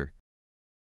nectar.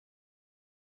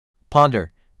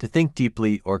 Ponder, to think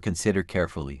deeply or consider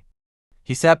carefully.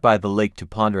 He sat by the lake to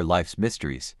ponder life's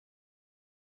mysteries.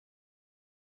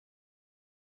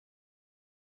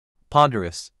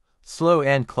 Ponderous, slow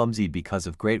and clumsy because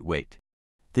of great weight.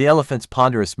 The elephant's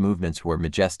ponderous movements were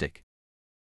majestic.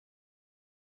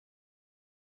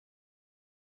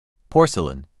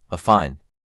 Porcelain, a fine,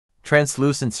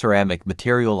 translucent ceramic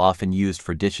material often used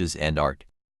for dishes and art.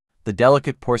 The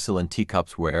delicate porcelain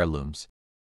teacups were heirlooms.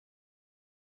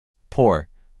 Pore,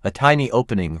 a tiny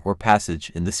opening or passage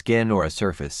in the skin or a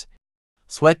surface.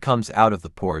 Sweat comes out of the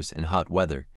pores in hot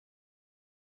weather.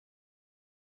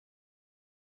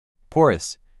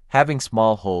 Porous, having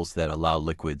small holes that allow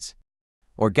liquids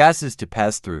or gases to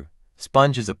pass through.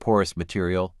 Sponge is a porous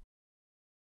material.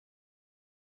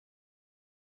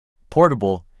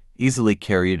 Portable, easily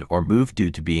carried or moved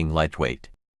due to being lightweight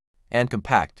and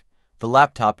compact. The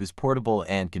laptop is portable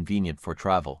and convenient for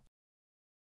travel.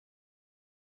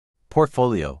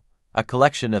 Portfolio, a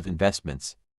collection of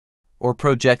investments or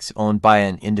projects owned by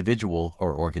an individual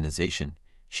or organization.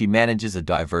 She manages a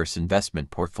diverse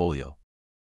investment portfolio.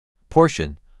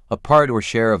 Portion, a part or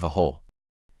share of a whole.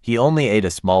 He only ate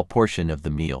a small portion of the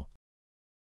meal.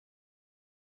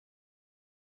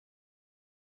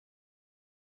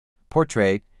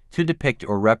 Portrait, to depict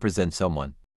or represent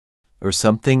someone or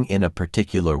something in a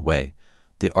particular way.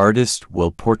 The artist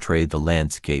will portray the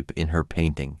landscape in her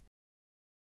painting.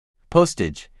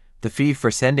 Postage, the fee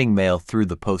for sending mail through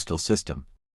the postal system.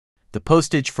 The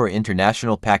postage for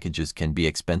international packages can be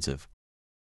expensive.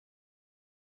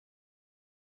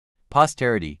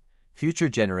 Posterity, future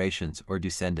generations or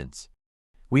descendants.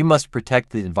 We must protect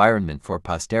the environment for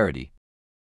posterity.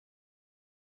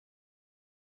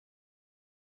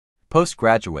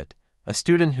 Postgraduate, a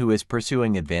student who is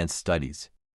pursuing advanced studies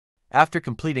after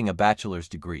completing a bachelor's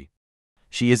degree.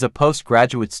 She is a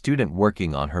postgraduate student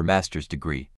working on her master's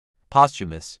degree.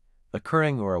 Posthumous,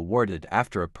 occurring or awarded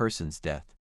after a person's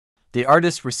death. The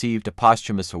artist received a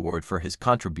posthumous award for his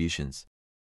contributions.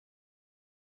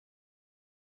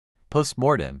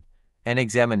 Postmortem, an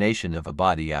examination of a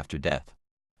body after death.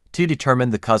 To determine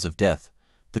the cause of death,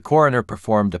 the coroner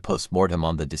performed a postmortem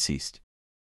on the deceased.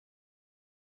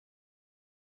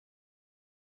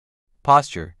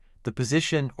 Posture, the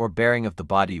position or bearing of the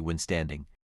body when standing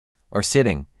or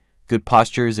sitting. Good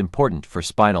posture is important for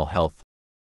spinal health.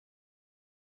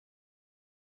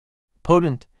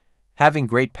 Potent, having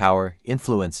great power,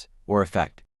 influence, or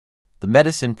effect. The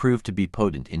medicine proved to be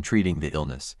potent in treating the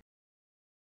illness.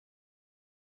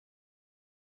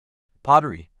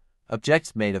 Pottery,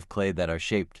 objects made of clay that are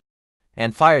shaped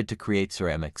and fired to create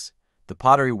ceramics. The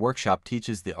pottery workshop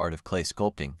teaches the art of clay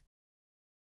sculpting.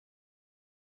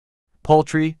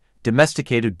 Poultry,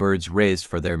 domesticated birds raised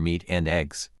for their meat and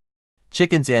eggs.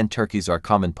 Chickens and turkeys are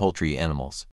common poultry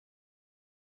animals.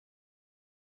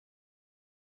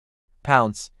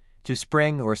 Pounce, to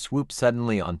spring or swoop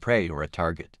suddenly on prey or a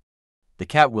target. The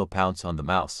cat will pounce on the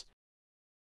mouse.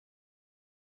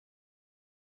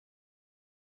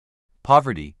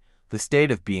 Poverty, the state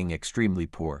of being extremely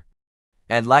poor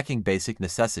and lacking basic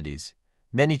necessities.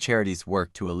 Many charities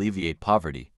work to alleviate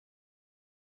poverty.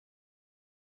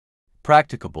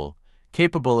 Practicable,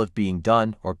 capable of being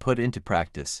done or put into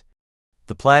practice.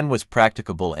 The plan was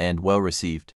practicable and well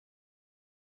received.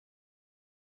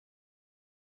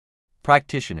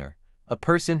 Practitioner, a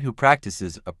person who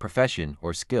practices a profession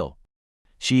or skill.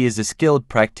 She is a skilled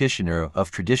practitioner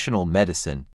of traditional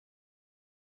medicine.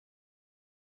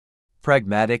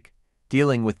 Pragmatic,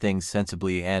 dealing with things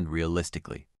sensibly and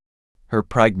realistically. Her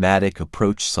pragmatic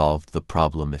approach solved the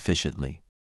problem efficiently.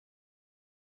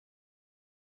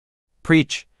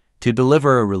 Preach, to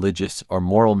deliver a religious or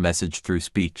moral message through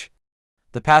speech.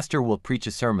 The pastor will preach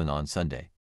a sermon on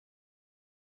Sunday.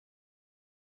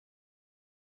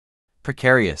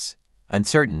 Precarious,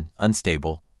 uncertain,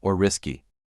 unstable, or risky.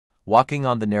 Walking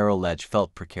on the narrow ledge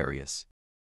felt precarious.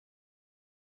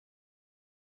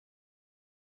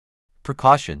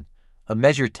 Precaution, a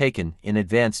measure taken in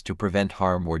advance to prevent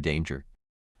harm or danger.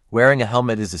 Wearing a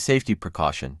helmet is a safety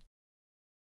precaution.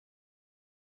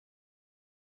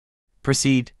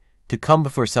 Proceed, to come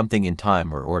before something in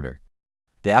time or order.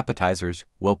 The appetizers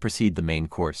will precede the main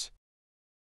course.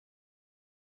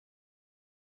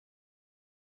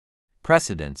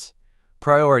 Precedence,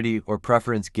 priority or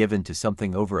preference given to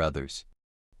something over others.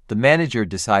 The manager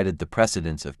decided the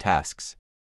precedence of tasks.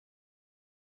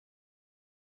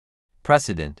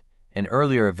 Precedent, an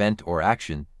earlier event or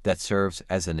action that serves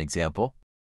as an example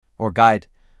or guide.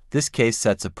 This case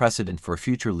sets a precedent for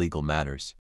future legal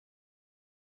matters.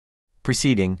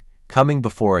 Preceding, coming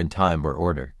before in time or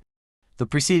order. The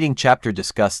preceding chapter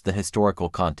discussed the historical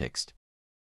context.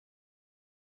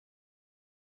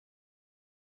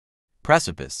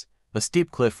 Precipice, a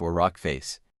steep cliff or rock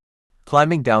face.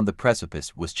 Climbing down the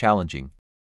precipice was challenging.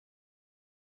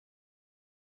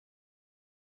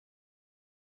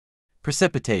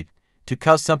 Precipitate, to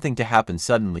cause something to happen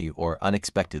suddenly or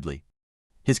unexpectedly.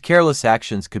 His careless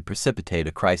actions could precipitate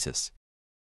a crisis.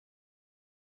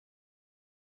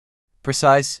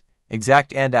 Precise,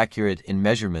 exact and accurate in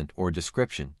measurement or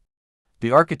description.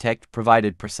 The architect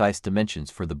provided precise dimensions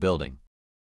for the building.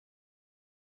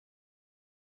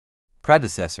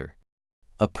 Predecessor,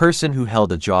 a person who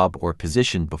held a job or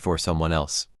position before someone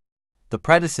else. The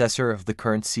predecessor of the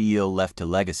current CEO left a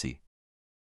legacy.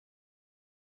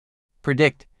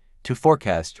 Predict, to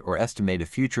forecast or estimate a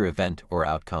future event or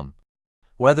outcome.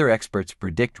 Weather experts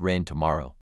predict rain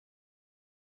tomorrow.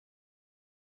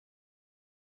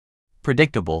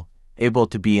 Predictable, able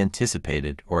to be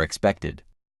anticipated or expected.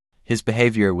 His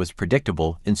behavior was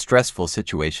predictable in stressful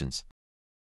situations.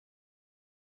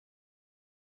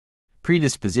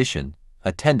 Predisposition,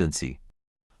 a tendency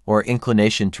or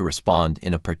inclination to respond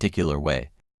in a particular way.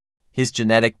 His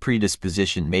genetic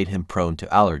predisposition made him prone to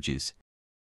allergies.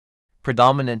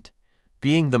 Predominant,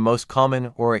 being the most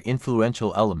common or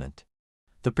influential element.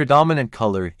 The predominant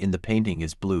color in the painting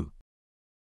is blue.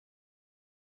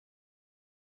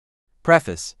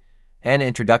 Preface, an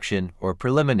introduction or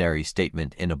preliminary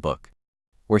statement in a book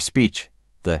or speech.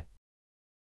 The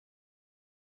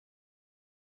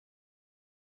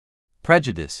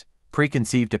prejudice,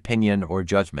 preconceived opinion or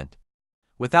judgment.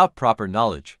 Without proper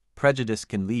knowledge, prejudice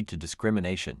can lead to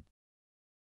discrimination.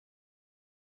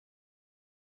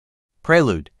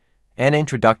 Prelude, an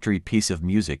introductory piece of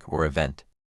music or event.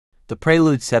 The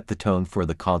prelude set the tone for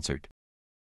the concert.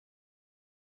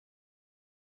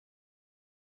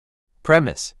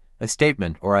 Premise, a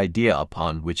statement or idea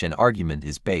upon which an argument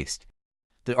is based.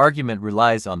 The argument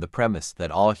relies on the premise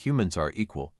that all humans are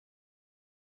equal.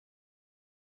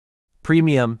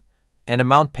 Premium, an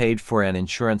amount paid for an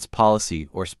insurance policy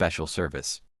or special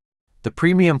service. The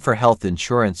premium for health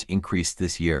insurance increased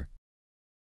this year.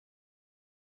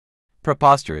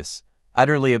 Preposterous,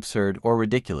 utterly absurd or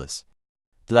ridiculous.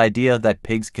 The idea that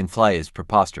pigs can fly is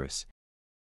preposterous.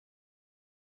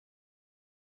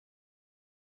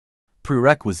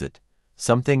 Prerequisite,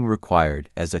 something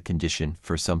required as a condition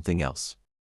for something else.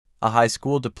 A high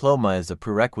school diploma is a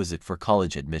prerequisite for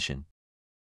college admission.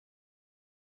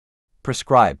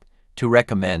 Prescribe, to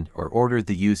recommend or order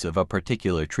the use of a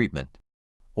particular treatment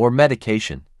or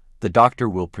medication. The doctor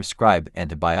will prescribe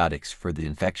antibiotics for the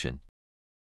infection.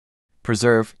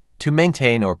 Preserve, to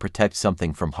maintain or protect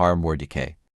something from harm or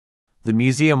decay. The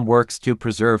museum works to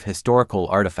preserve historical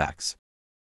artifacts.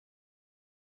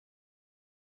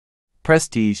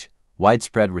 Prestige,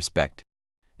 widespread respect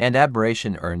and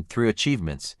admiration earned through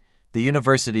achievements. The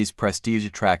university's prestige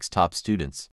attracts top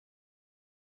students.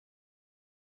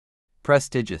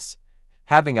 Prestigious,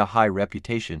 having a high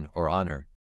reputation or honor.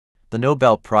 The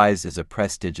Nobel Prize is a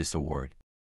prestigious award.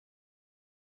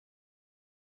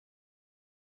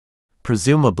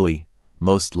 Presumably,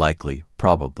 most likely,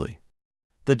 probably.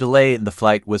 The delay in the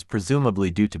flight was presumably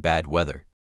due to bad weather.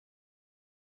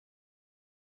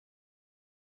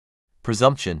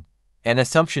 Presumption, an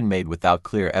assumption made without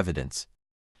clear evidence.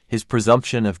 His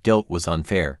presumption of guilt was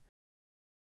unfair.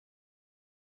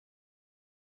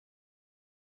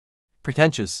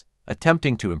 Pretentious,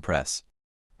 attempting to impress.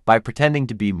 By pretending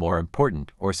to be more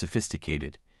important or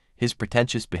sophisticated, his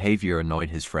pretentious behavior annoyed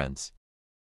his friends.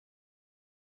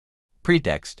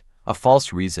 Pretext, a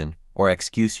false reason or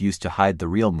excuse used to hide the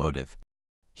real motive.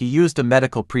 He used a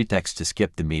medical pretext to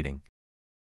skip the meeting.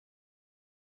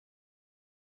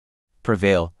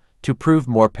 Prevail, to prove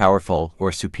more powerful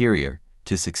or superior,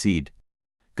 to succeed.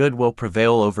 Good will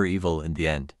prevail over evil in the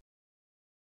end.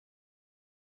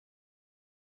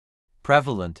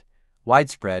 Prevalent,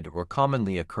 widespread or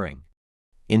commonly occurring.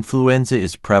 Influenza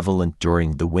is prevalent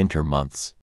during the winter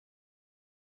months.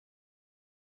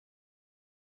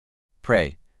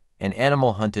 Prey, an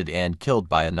animal hunted and killed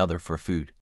by another for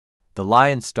food. The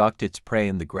lion stalked its prey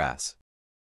in the grass.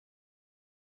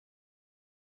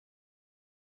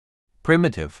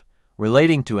 Primitive,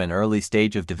 relating to an early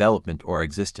stage of development or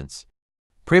existence.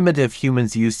 Primitive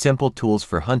humans used simple tools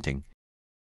for hunting.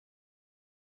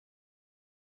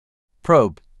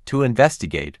 Probe, to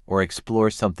investigate or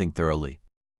explore something thoroughly.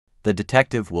 The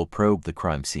detective will probe the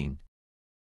crime scene.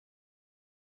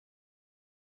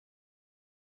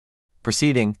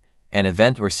 Proceeding, an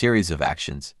event or series of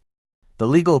actions. The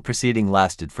legal proceeding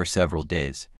lasted for several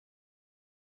days.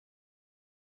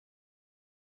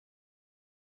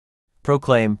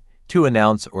 Proclaim, to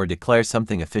announce or declare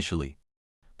something officially.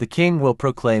 The king will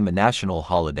proclaim a national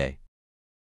holiday.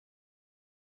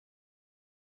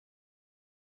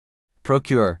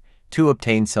 Procure, to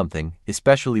obtain something,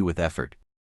 especially with effort.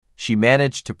 She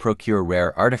managed to procure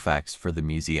rare artifacts for the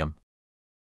museum.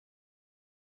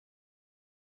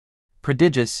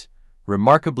 Prodigious,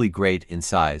 remarkably great in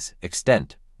size,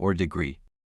 extent, or degree.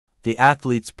 The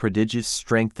athlete's prodigious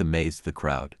strength amazed the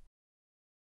crowd.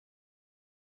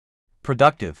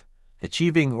 Productive,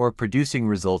 achieving or producing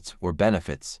results or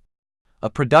benefits. A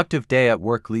productive day at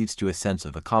work leads to a sense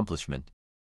of accomplishment.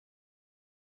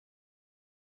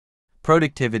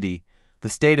 Productivity, the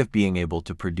state of being able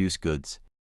to produce goods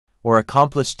or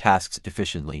accomplish tasks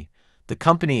efficiently. The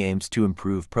company aims to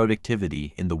improve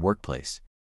productivity in the workplace.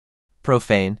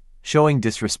 Profane, showing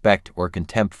disrespect or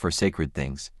contempt for sacred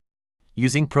things.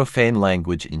 Using profane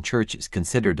language in church is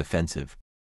considered offensive.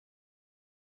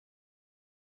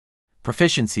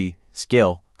 Proficiency,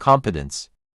 skill,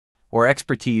 competence, or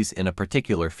expertise in a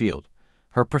particular field.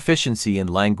 Her proficiency in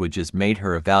languages made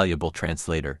her a valuable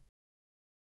translator.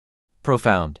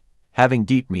 Profound, having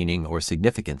deep meaning or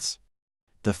significance.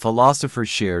 The philosopher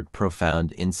shared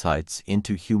profound insights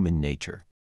into human nature.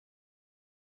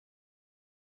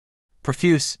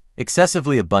 Profuse,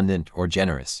 excessively abundant or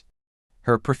generous.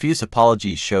 Her profuse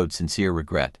apologies showed sincere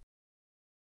regret.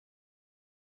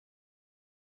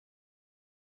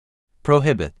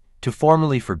 Prohibit, to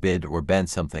formally forbid or ban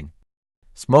something.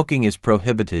 Smoking is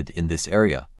prohibited in this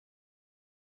area.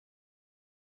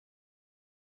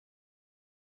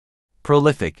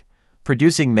 Prolific,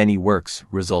 producing many works,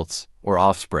 results, or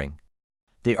offspring.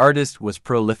 The artist was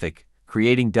prolific,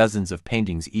 creating dozens of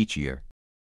paintings each year.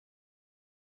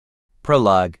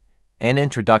 Prologue, an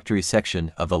introductory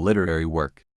section of a literary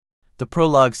work. The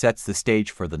prologue sets the stage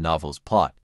for the novel's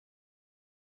plot.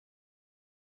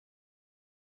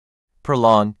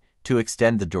 Prolong, to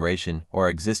extend the duration or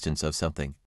existence of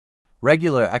something.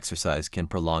 Regular exercise can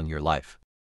prolong your life.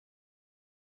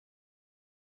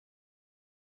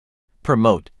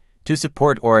 Promote, to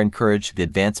support or encourage the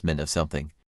advancement of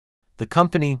something. The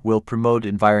company will promote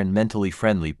environmentally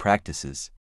friendly practices.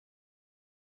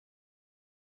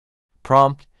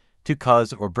 Prompt, to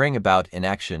cause or bring about an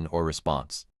action or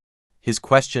response. His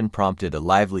question prompted a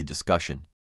lively discussion.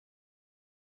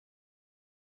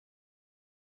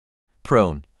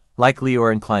 Prone, likely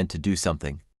or inclined to do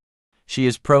something. She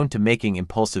is prone to making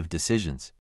impulsive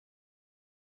decisions.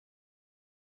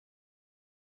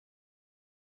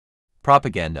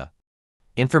 Propaganda,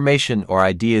 information or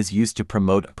ideas used to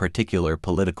promote a particular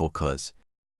political cause.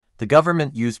 The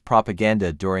government used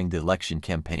propaganda during the election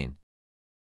campaign.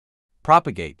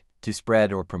 Propagate, to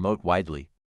spread or promote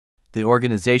widely. The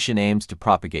organization aims to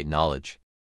propagate knowledge.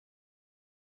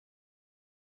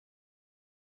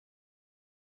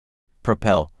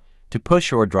 Propel, to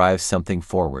push or drive something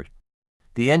forward.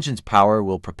 The engine's power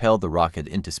will propel the rocket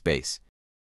into space.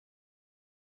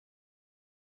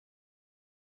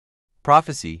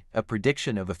 Prophecy, a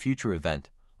prediction of a future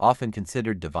event, often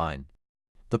considered divine.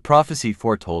 The prophecy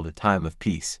foretold a time of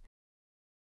peace.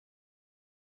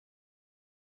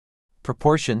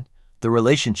 Proportion, the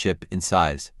relationship in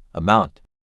size, amount,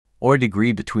 or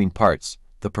degree between parts.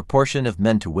 The proportion of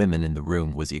men to women in the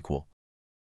room was equal.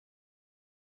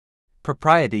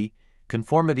 Propriety,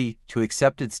 conformity to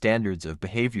accepted standards of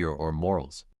behavior or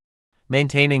morals.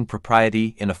 Maintaining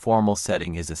propriety in a formal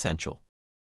setting is essential.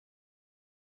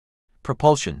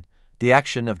 Propulsion, the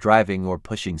action of driving or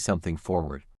pushing something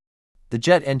forward. The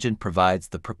jet engine provides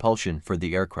the propulsion for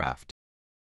the aircraft.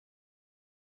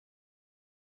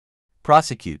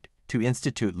 Prosecute, to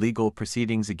institute legal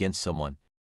proceedings against someone.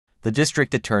 The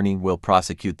district attorney will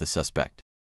prosecute the suspect.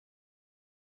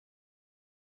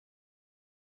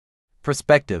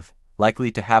 Prospective,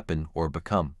 likely to happen or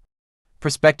become.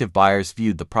 Prospective buyers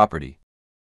viewed the property.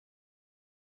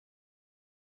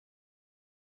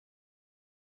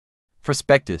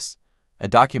 Prospectus, a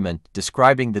document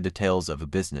describing the details of a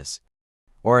business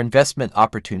or investment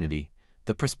opportunity.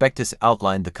 The prospectus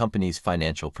outlined the company's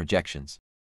financial projections.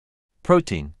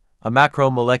 Protein, a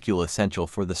macromolecule essential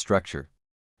for the structure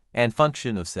and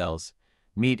function of cells.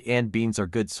 Meat and beans are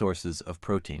good sources of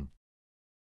protein.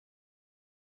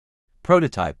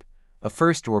 Prototype, a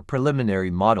first or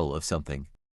preliminary model of something.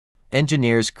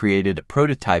 Engineers created a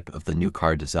prototype of the new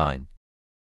car design.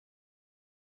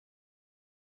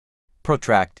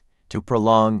 Protract, to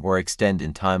prolong or extend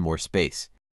in time or space.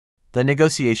 The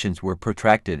negotiations were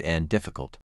protracted and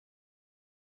difficult.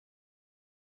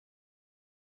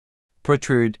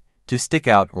 Protrude, to stick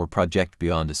out or project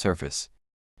beyond a surface.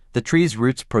 The tree's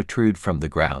roots protrude from the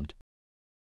ground.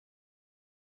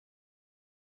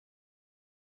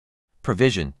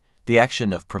 Provision, the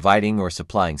action of providing or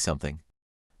supplying something.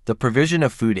 The provision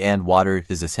of food and water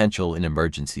is essential in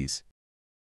emergencies.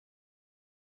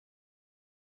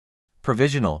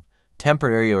 provisional,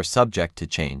 temporary or subject to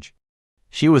change.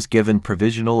 She was given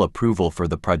provisional approval for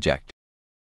the project.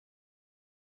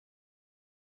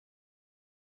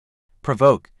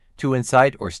 Provoke, to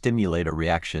incite or stimulate a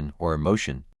reaction or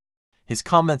emotion. His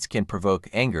comments can provoke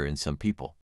anger in some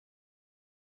people.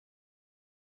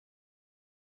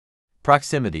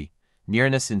 Proximity,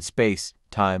 nearness in space,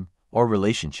 time, or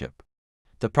relationship.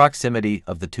 The proximity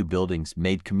of the two buildings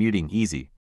made commuting easy.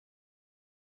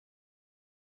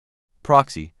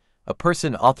 Proxy, a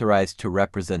person authorized to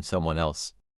represent someone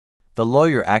else. The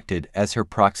lawyer acted as her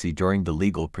proxy during the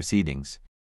legal proceedings.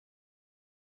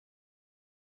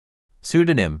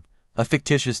 Pseudonym, a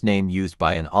fictitious name used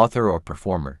by an author or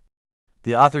performer.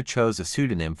 The author chose a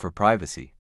pseudonym for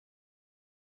privacy.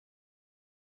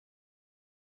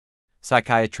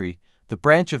 Psychiatry, the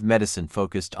branch of medicine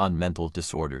focused on mental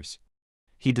disorders.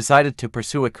 He decided to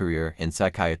pursue a career in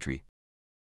psychiatry.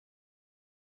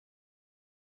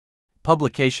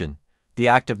 Publication, the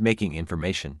act of making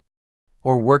information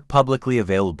or work publicly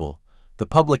available. The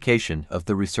publication of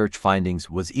the research findings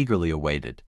was eagerly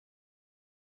awaited.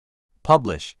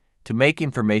 Publish, to make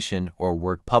information or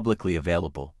work publicly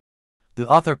available. The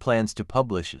author plans to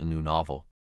publish a new novel.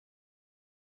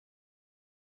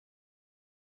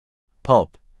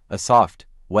 Pulp, a soft,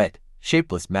 wet,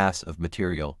 shapeless mass of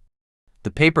material.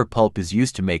 The paper pulp is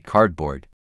used to make cardboard.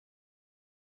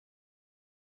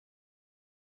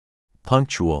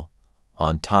 Punctual,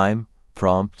 on time,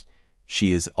 prompt.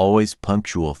 She is always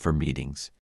punctual for meetings.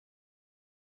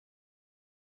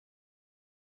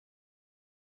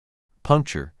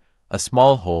 Puncture, a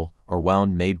small hole or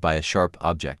wound made by a sharp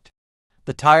object.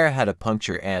 The tire had a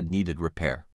puncture and needed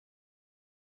repair.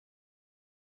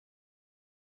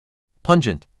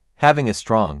 Pungent, having a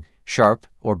strong, sharp,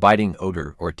 or biting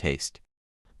odor or taste.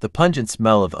 The pungent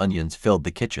smell of onions filled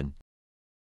the kitchen.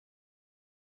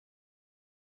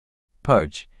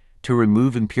 Purge, to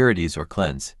remove impurities or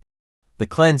cleanse. The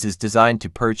cleanse is designed to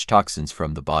purge toxins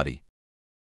from the body.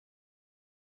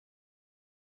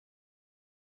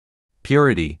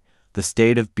 Purity, the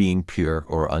state of being pure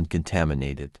or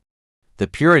uncontaminated. The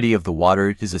purity of the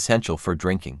water is essential for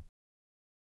drinking.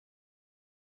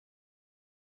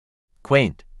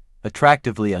 Quaint,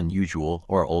 attractively unusual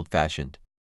or old-fashioned.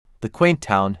 The quaint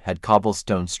town had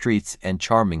cobblestone streets and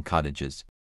charming cottages.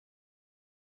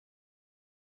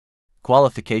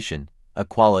 Qualification, a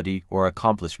quality or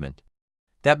accomplishment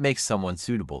that makes someone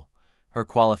suitable. Her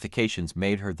qualifications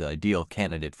made her the ideal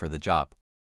candidate for the job.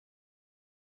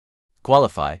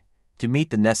 Qualify, to meet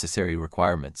the necessary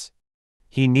requirements.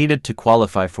 He needed to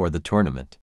qualify for the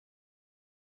tournament.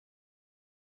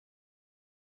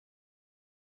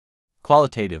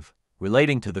 Qualitative,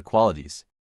 relating to the qualities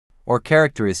or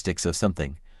characteristics of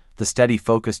something. The study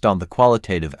focused on the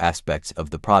qualitative aspects of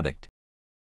the product.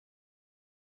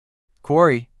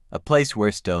 Quarry, a place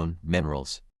where stone,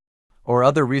 minerals, or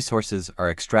other resources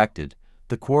are extracted.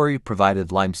 The quarry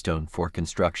provided limestone for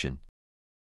construction.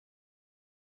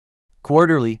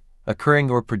 Quarterly, occurring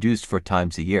or produced 4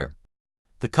 times a year.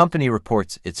 The company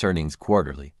reports its earnings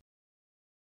quarterly.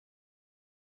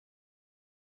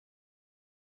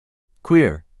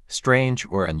 Queer, strange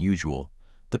or unusual.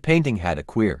 The painting had a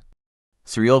queer,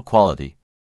 surreal quality.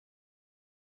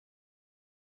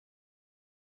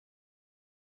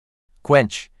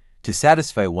 Quench, to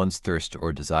satisfy one's thirst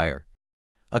or desire.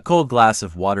 A cold glass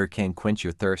of water can quench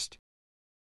your thirst.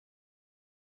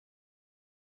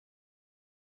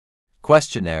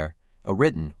 Questionnaire, a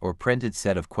written or printed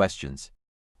set of questions.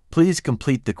 Please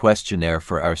complete the questionnaire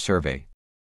for our survey.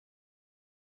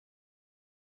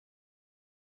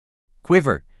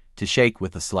 Quiver, to shake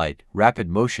with a slight, rapid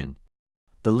motion.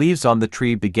 The leaves on the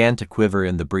tree began to quiver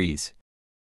in the breeze.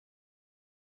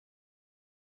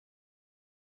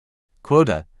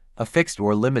 Quota, a fixed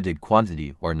or limited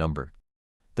quantity or number.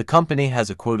 The company has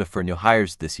a quota for new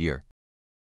hires this year.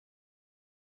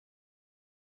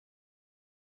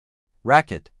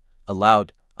 Racket, a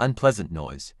loud, unpleasant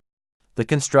noise. The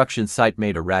construction site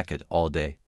made a racket all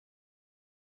day.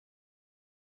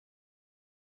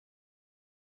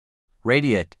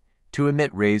 Radiate, to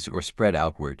emit rays or spread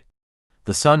outward.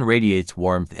 The sun radiates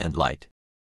warmth and light.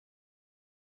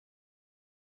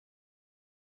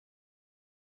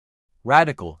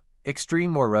 Radical,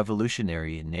 extreme or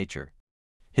revolutionary in nature.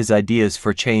 His ideas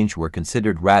for change were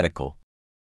considered radical.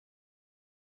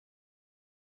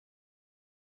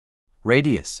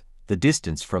 Radius, the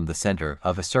distance from the center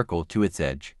of a circle to its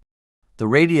edge. The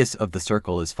radius of the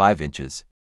circle is 5 inches.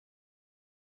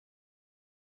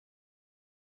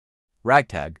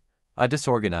 Ragtag, a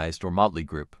disorganized or motley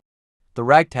group. The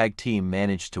ragtag team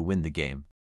managed to win the game.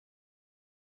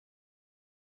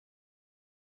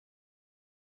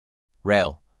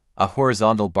 Rail, a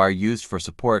horizontal bar used for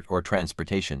support or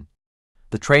transportation.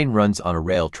 The train runs on a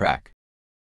rail track.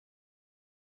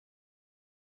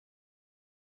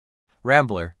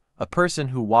 Rambler, a person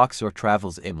who walks or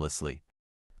travels aimlessly.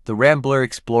 The rambler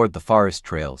explored the forest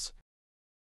trails.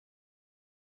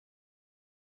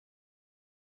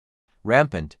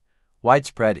 Rampant,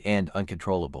 widespread and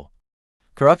uncontrollable.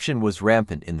 Corruption was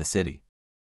rampant in the city.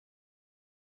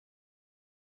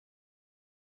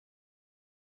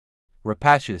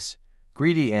 Rapacious,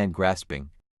 greedy and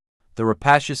grasping. The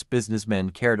rapacious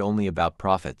businessmen cared only about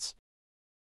profits.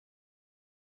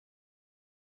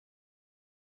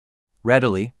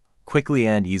 Readily, quickly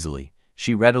and easily,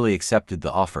 she readily accepted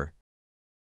the offer.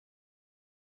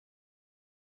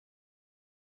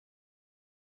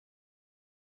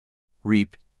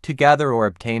 Reap, to gather or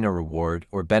obtain a reward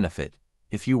or benefit.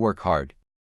 If you work hard,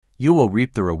 you will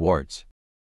reap the rewards.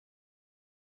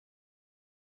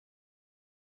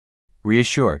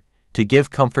 Reassure, to give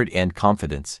comfort and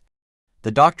confidence.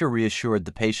 The doctor reassured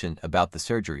the patient about the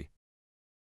surgery.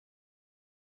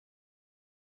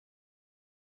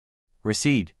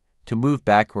 Recede, to move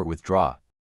back or withdraw.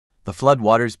 The flood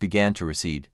waters began to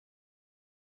recede.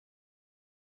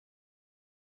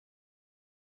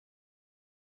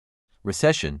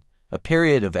 Recession, a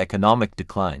period of economic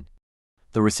decline.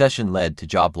 The recession led to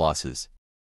job losses.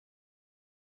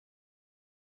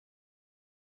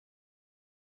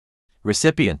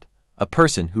 Recipient, a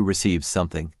person who receives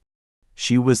something.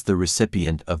 She was the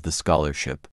recipient of the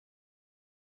scholarship.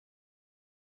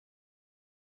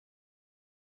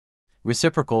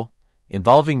 Reciprocal,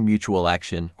 involving mutual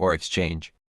action or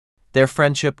exchange. Their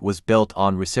friendship was built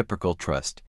on reciprocal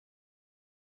trust.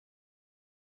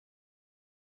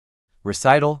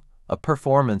 Recital, a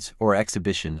performance or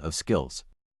exhibition of skills.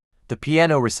 The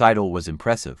piano recital was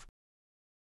impressive.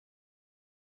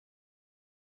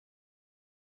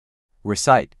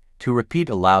 Recite, to repeat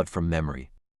aloud from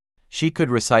memory. She could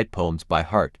recite poems by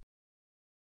heart.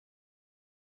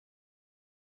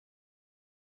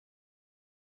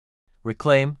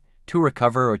 Reclaim, to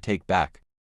recover or take back.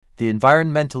 The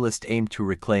environmentalists aimed to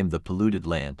reclaim the polluted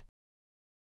land.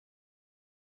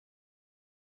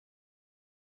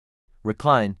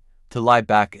 Recline, to lie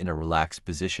back in a relaxed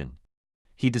position.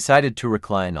 He decided to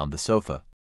recline on the sofa.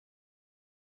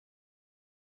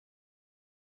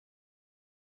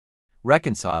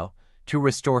 Reconcile, to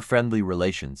restore friendly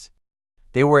relations.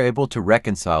 They were able to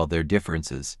reconcile their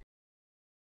differences.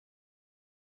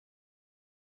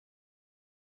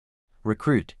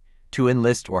 Recruit, to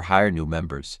enlist or hire new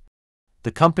members.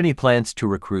 The company plans to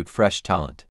recruit fresh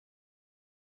talent.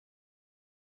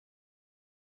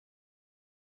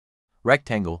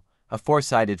 Rectangle, a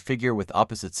four-sided figure with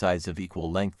opposite sides of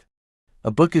equal length.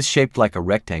 A book is shaped like a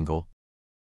rectangle.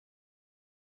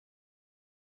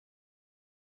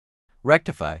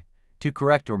 Rectify, to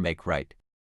correct or make right.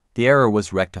 The error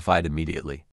was rectified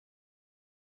immediately.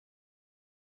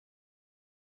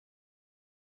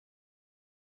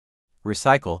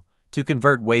 Recycle, to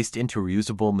convert waste into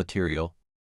reusable material.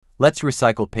 Let's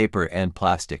recycle paper and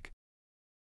plastic.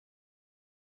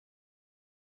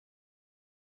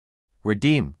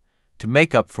 Redeem, to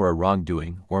make up for a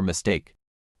wrongdoing or mistake.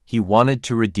 He wanted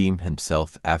to redeem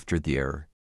himself after the error.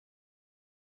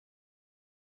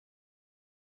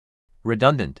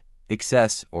 Redundant,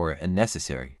 excess or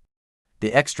unnecessary.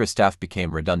 The extra staff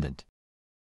became redundant.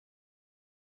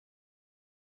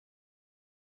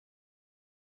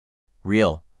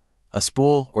 Reel, a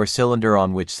spool or cylinder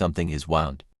on which something is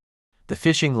wound. The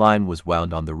fishing line was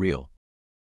wound on the reel.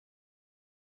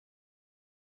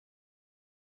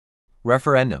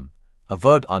 Referendum, a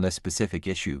vote on a specific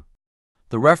issue.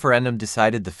 The referendum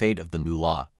decided the fate of the new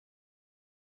law.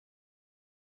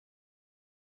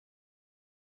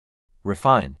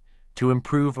 Refine, to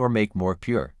improve or make more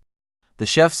pure. The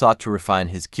chef sought to refine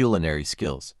his culinary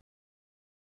skills.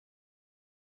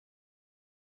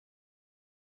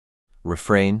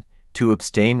 Refrain, to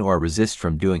abstain or resist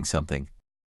from doing something.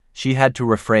 She had to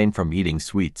refrain from eating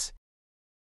sweets.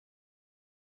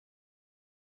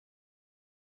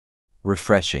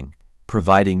 Refreshing,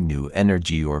 providing new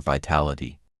energy or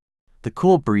vitality. The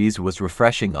cool breeze was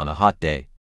refreshing on a hot day.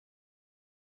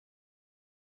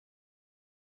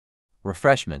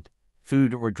 Refreshment,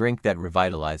 food or drink that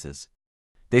revitalizes.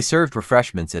 They served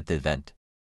refreshments at the event.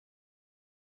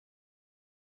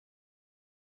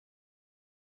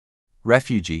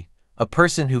 Refugee, a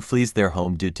person who flees their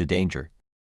home due to danger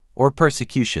or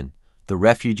persecution. The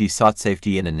refugee sought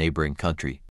safety in a neighboring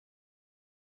country.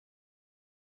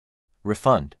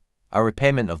 Refund, a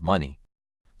repayment of money.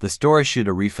 The store issued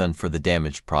a refund for the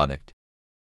damaged product.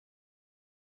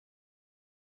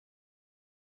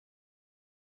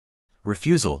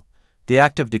 Refusal, the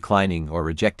act of declining or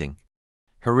rejecting.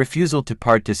 Her refusal to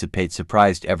participate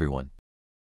surprised everyone.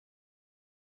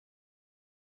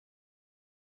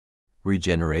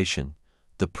 Regeneration,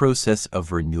 the process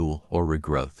of renewal or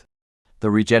regrowth.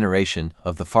 The regeneration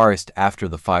of the forest after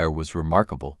the fire was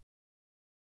remarkable.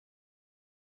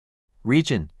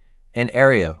 Region, an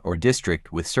area or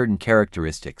district with certain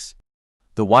characteristics.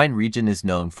 The wine region is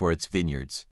known for its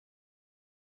vineyards.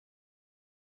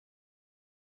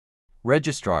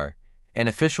 Registrar, an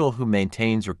official who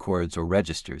maintains records or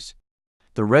registers.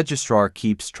 The registrar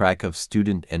keeps track of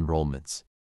student enrollments.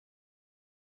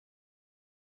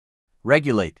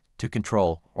 Regulate, to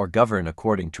control or govern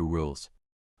according to rules.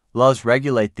 Laws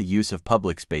regulate the use of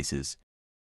public spaces.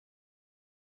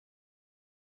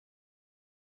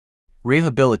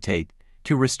 Rehabilitate,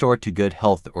 to restore to good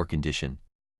health or condition.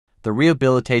 The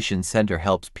rehabilitation center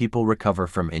helps people recover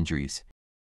from injuries.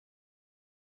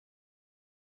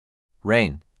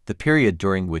 Reign, the period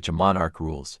during which a monarch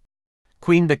rules.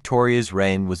 Queen Victoria's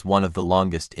reign was one of the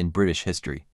longest in British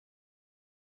history.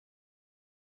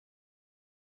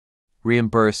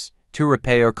 Reimburse, to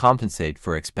repay or compensate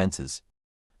for expenses.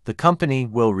 The company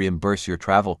will reimburse your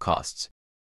travel costs.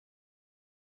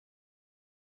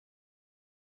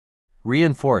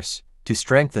 Reinforce, to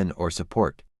strengthen or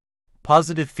support.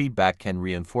 Positive feedback can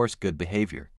reinforce good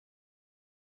behavior.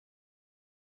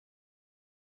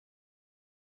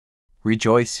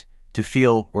 Rejoice, to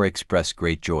feel or express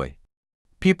great joy.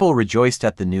 People rejoiced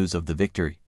at the news of the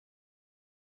victory.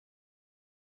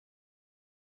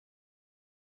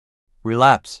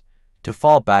 Relapse, to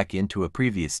fall back into a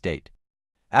previous state.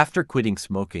 After quitting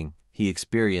smoking, he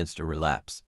experienced a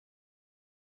relapse.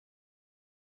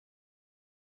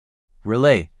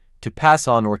 Relay, to pass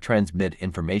on or transmit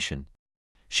information.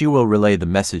 She will relay the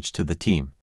message to the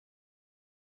team.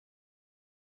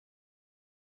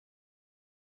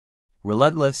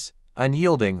 Relentless,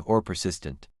 unyielding or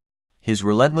persistent. His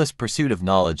relentless pursuit of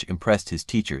knowledge impressed his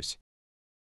teachers.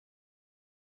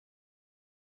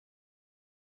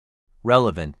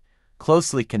 Relevant,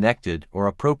 closely connected or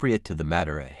appropriate to the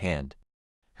matter at hand.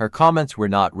 Her comments were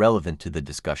not relevant to the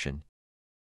discussion.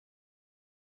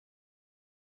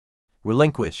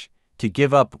 Relinquish, to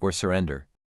give up or surrender.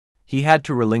 He had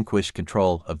to relinquish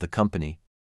control of the company.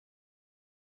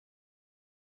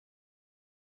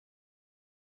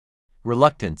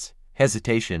 Reluctance,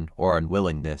 hesitation or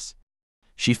unwillingness.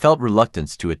 She felt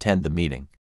reluctance to attend the meeting.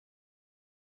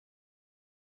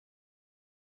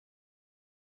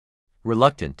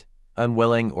 Reluctant,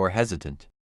 unwilling or hesitant.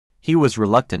 He was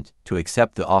reluctant to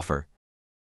accept the offer.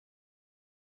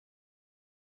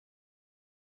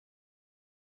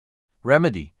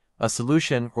 Remedy, a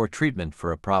solution or treatment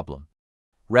for a problem.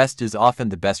 Rest is often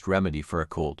the best remedy for a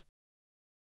cold.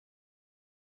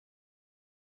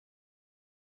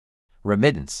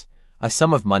 Remittance, a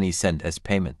sum of money sent as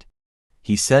payment.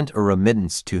 He sent a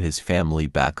remittance to his family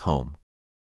back home.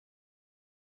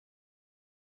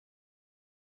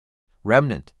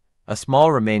 Remnant, a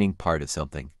small remaining part of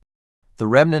something. The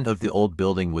remnant of the old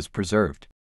building was preserved.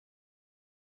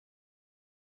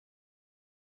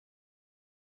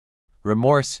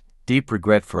 Remorse, deep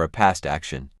regret for a past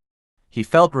action. He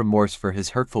felt remorse for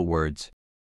his hurtful words.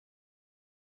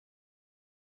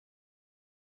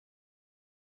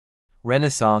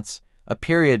 Renaissance, a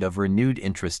period of renewed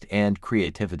interest and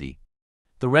creativity.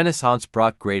 The Renaissance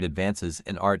brought great advances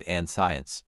in art and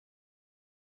science.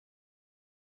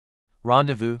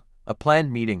 Rendezvous, a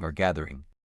planned meeting or gathering.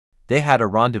 They had a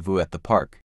rendezvous at the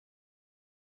park.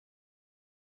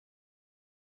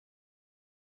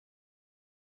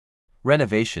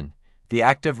 Renovation, the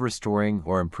act of restoring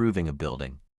or improving a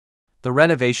building. The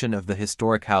renovation of the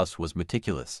historic house was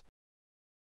meticulous.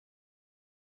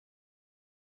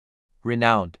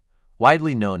 Renowned,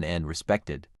 widely known and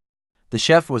respected. The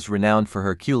chef was renowned for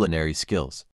her culinary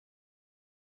skills.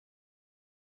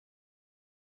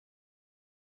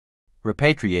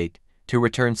 Repatriate, to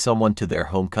return someone to their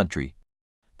home country.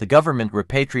 The government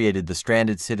repatriated the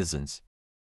stranded citizens.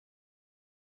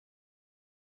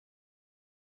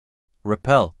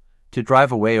 Repel, to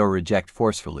drive away or reject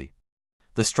forcefully.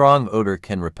 The strong odor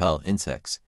can repel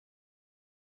insects.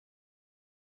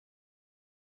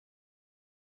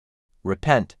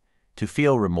 Repent, to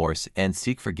feel remorse and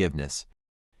seek forgiveness.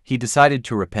 He decided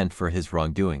to repent for his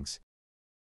wrongdoings.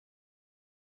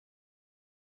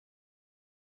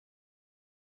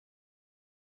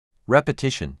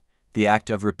 Repetition, the act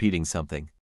of repeating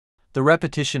something. The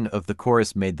repetition of the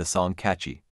chorus made the song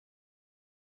catchy.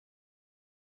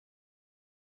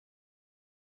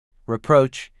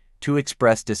 Reproach, to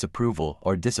express disapproval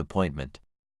or disappointment.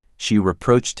 She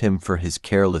reproached him for his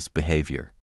careless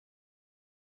behavior.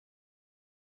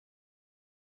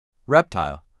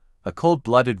 Reptile, a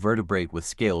cold-blooded vertebrate with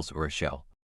scales or a shell.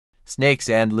 Snakes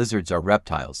and lizards are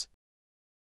reptiles.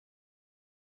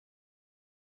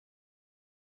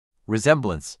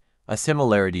 Resemblance, a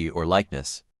similarity or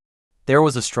likeness. There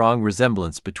was a strong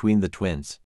resemblance between the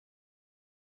twins.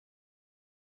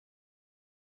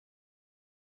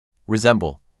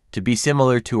 Resemble, to be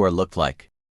similar to or look like.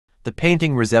 The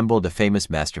painting resembled a famous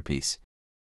masterpiece.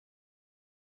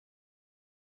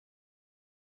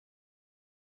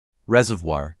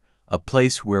 Reservoir, a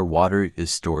place where water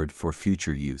is stored for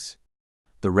future use.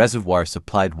 The reservoir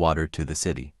supplied water to the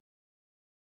city.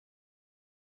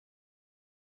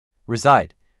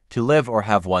 Reside, to live or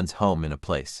have one's home in a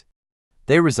place.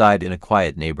 They reside in a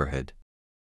quiet neighborhood.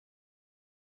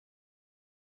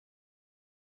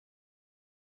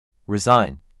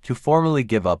 Resign, to formally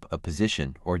give up a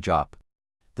position or job.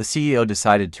 The CEO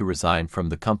decided to resign from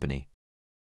the company.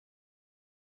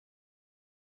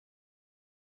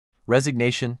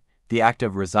 Resignation, the act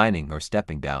of resigning or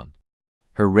stepping down.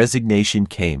 Her resignation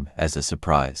came as a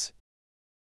surprise.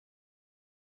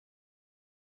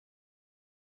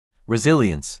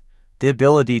 Resilience, the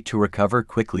ability to recover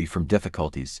quickly from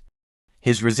difficulties.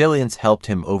 His resilience helped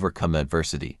him overcome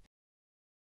adversity.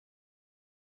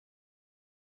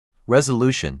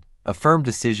 Resolution, a firm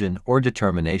decision or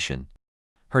determination.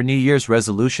 Her New Year's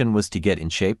resolution was to get in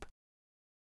shape.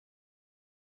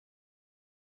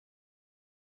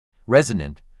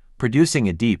 Resonant, producing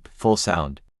a deep, full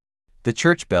sound. The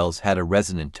church bells had a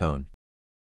resonant tone.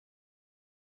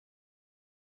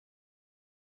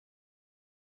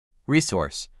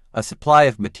 Resource, a supply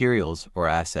of materials or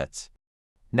assets.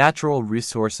 Natural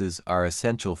resources are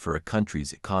essential for a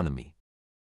country's economy.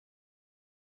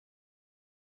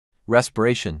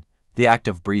 Respiration, the act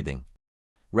of breathing.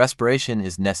 Respiration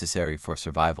is necessary for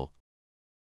survival.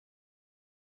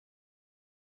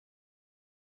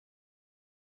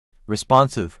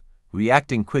 Responsive,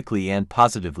 reacting quickly and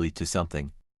positively to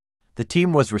something. The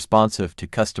team was responsive to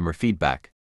customer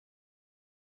feedback.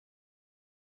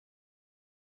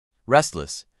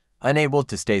 Restless, unable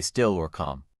to stay still or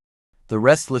calm. The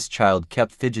restless child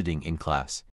kept fidgeting in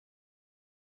class.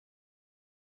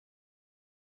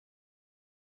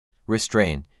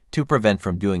 Restrain, to prevent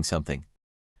from doing something.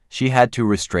 She had to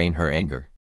restrain her anger.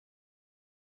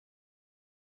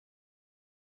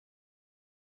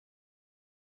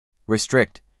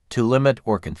 Restrict, to limit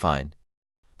or confine.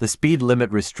 The speed limit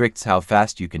restricts how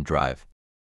fast you can drive.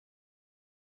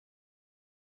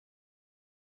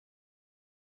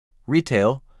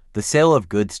 Retail, the sale of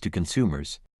goods to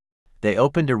consumers. They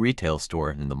opened a retail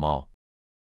store in the mall.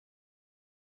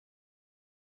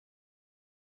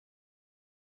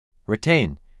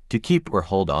 Retain, to keep or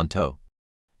hold on to.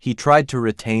 He tried to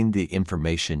retain the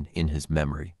information in his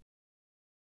memory.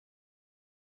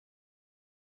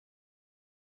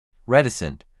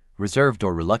 Reticent, reserved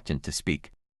or reluctant to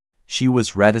speak. She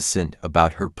was reticent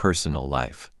about her personal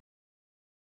life.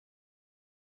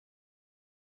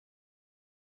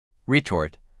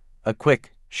 Retort, a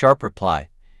quick, sharp reply.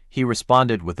 He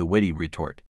responded with a witty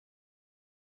retort.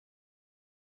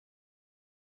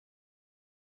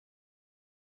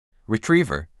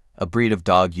 Retriever, a breed of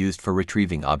dog used for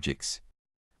retrieving objects.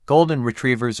 Golden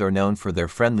retrievers are known for their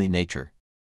friendly nature.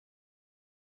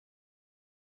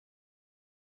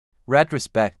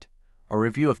 Retrospect, a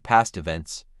review of past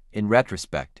events. In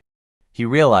retrospect, he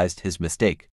realized his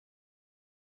mistake.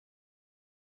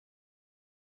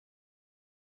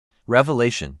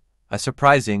 Revelation, a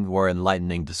surprising or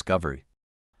enlightening discovery.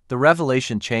 The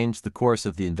revelation changed the course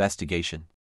of the investigation.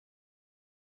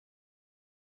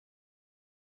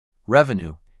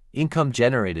 Revenue, income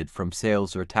generated from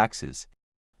sales or taxes.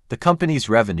 The company's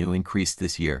revenue increased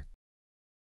this year.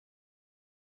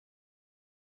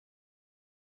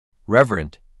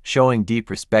 Reverent, showing deep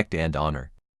respect and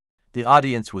honor. The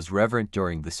audience was reverent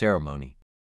during the ceremony.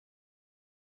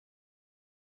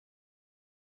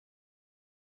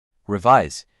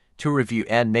 Revise, to review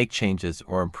and make changes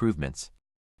or improvements.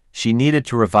 She needed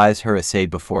to revise her essay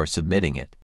before submitting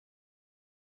it.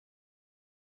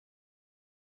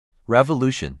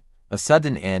 Revolution, a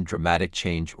sudden and dramatic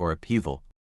change or upheaval.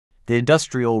 The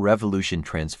Industrial Revolution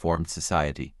transformed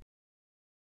society.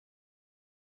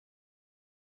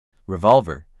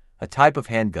 Revolver, a type of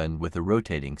handgun with a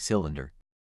rotating cylinder.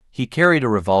 He carried a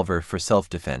revolver for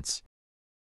self-defense.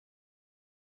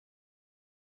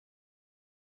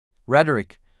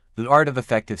 Rhetoric, the art of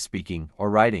effective speaking or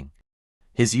writing.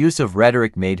 His use of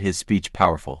rhetoric made his speech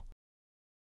powerful.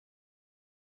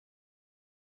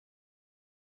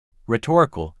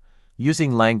 Rhetorical,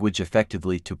 using language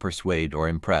effectively to persuade or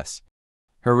impress.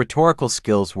 Her rhetorical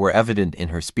skills were evident in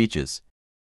her speeches.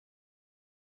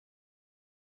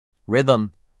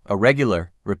 Rhythm, a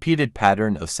regular, repeated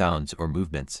pattern of sounds or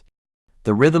movements.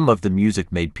 The rhythm of the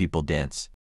music made people dance.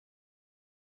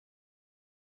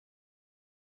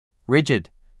 Rigid,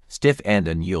 stiff and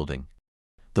unyielding.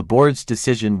 The board's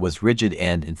decision was rigid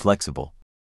and inflexible.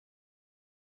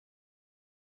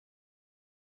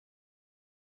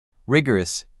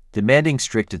 Rigorous, demanding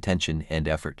strict attention and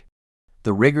effort.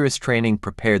 The rigorous training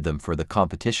prepared them for the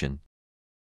competition.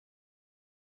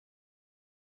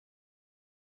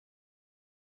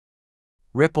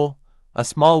 Ripple, a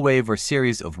small wave or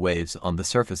series of waves on the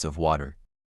surface of water.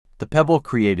 The pebble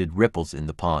created ripples in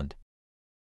the pond.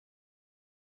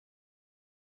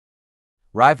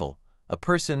 Rival, a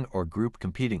person or group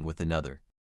competing with another.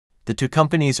 The two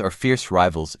companies are fierce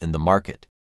rivals in the market.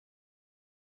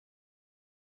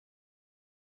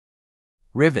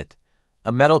 Rivet,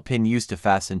 a metal pin used to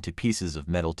fasten two pieces of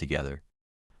metal together.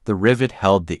 The rivet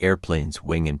held the airplane's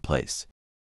wing in place.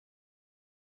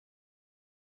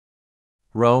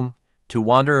 Roam, to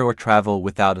wander or travel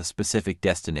without a specific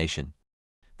destination.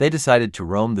 They decided to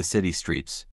roam the city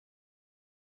streets.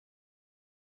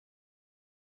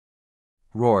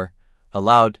 Roar, a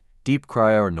loud, deep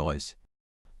cry or noise.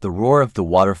 The roar of the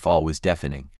waterfall was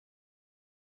deafening.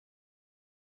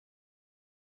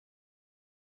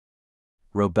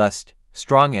 Robust,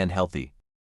 strong and healthy.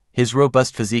 His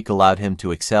robust physique allowed him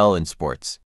to excel in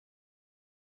sports.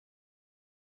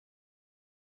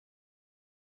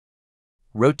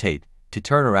 Rotate, to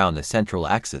turn around a central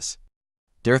axis.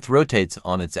 The Earth rotates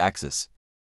on its axis.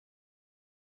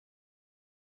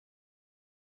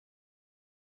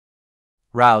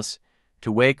 Rouse,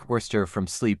 to wake or stir from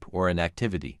sleep or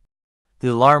inactivity. The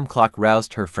alarm clock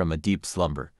roused her from a deep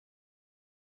slumber.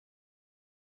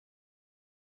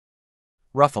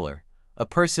 Ruffler, a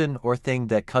person or thing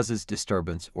that causes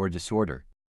disturbance or disorder.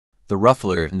 The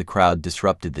ruffler in the crowd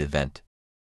disrupted the event.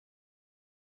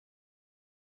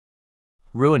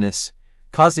 Ruinous,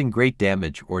 causing great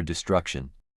damage or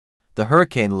destruction. The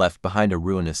hurricane left behind a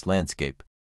ruinous landscape.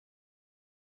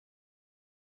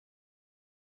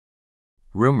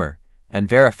 Rumor,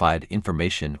 unverified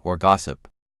information or gossip.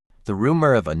 The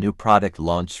rumor of a new product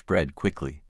launch spread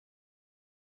quickly.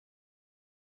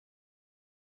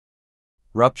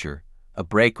 Rupture, a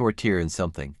break or tear in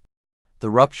something. The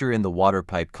rupture in the water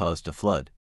pipe caused a flood.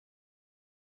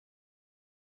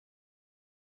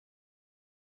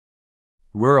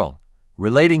 Rural,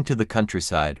 relating to the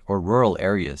countryside or rural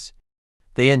areas.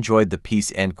 They enjoyed the peace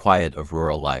and quiet of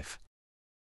rural life.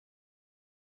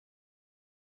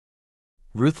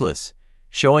 Ruthless,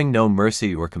 showing no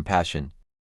mercy or compassion.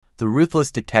 The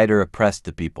ruthless dictator oppressed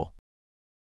the people.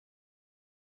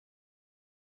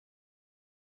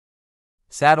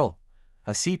 Saddle,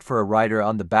 a seat for a rider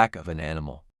on the back of an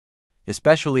animal,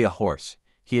 especially a horse.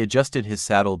 He adjusted his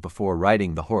saddle before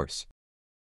riding the horse.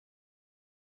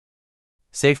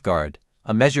 Safeguard,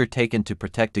 a measure taken to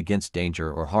protect against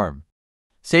danger or harm.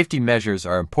 Safety measures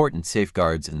are important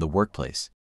safeguards in the workplace.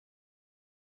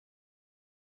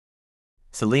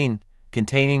 Saline,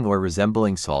 containing or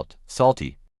resembling salt,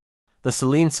 salty. The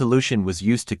saline solution was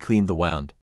used to clean the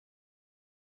wound.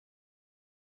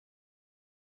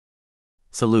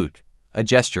 Salute, a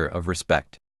gesture of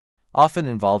respect, often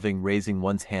involving raising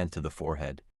one's hand to the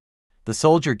forehead. The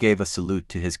soldier gave a salute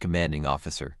to his commanding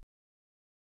officer.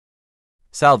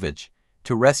 Salvage,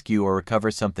 to rescue or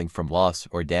recover something from loss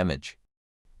or damage.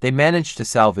 They managed to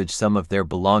salvage some of their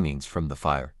belongings from the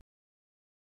fire.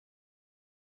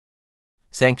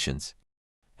 Sanctions,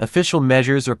 official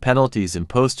measures or penalties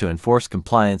imposed to enforce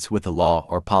compliance with a law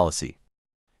or policy.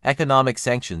 Economic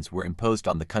sanctions were imposed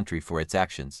on the country for its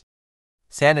actions.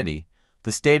 Sanity,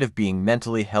 the state of being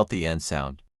mentally healthy and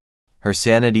sound. Her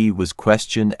sanity was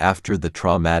questioned after the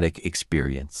traumatic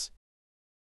experience.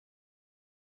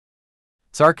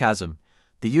 Sarcasm,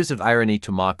 the use of irony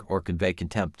to mock or convey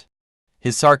contempt.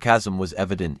 His sarcasm was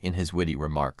evident in his witty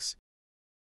remarks.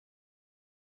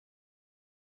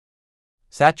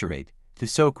 Saturate, to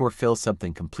soak or fill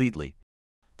something completely.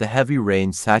 The heavy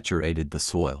rain saturated the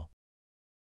soil.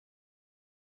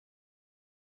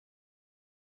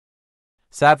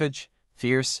 Savage,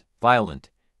 fierce, violent,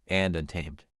 and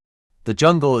untamed. The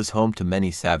jungle is home to many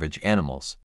savage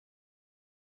animals.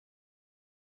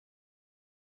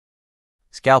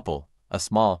 Scalpel, a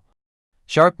small,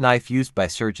 sharp knife used by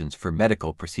surgeons for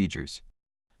medical procedures.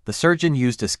 The surgeon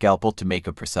used a scalpel to make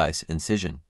a precise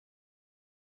incision.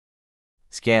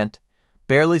 Scant,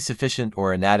 barely sufficient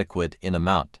or inadequate in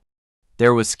amount.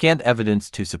 There was scant evidence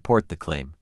to support the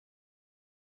claim.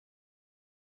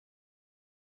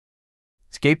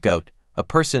 Scapegoat, a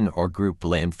person or group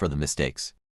blamed for the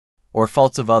mistakes or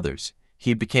faults of others.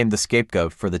 He became the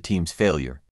scapegoat for the team's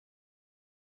failure.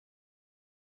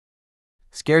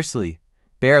 Scarcely,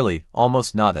 barely,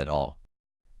 almost not at all.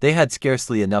 They had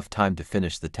scarcely enough time to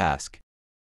finish the task.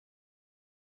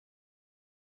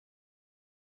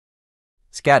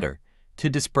 Scatter, to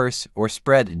disperse or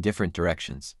spread in different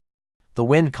directions. The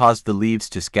wind caused the leaves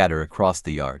to scatter across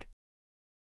the yard.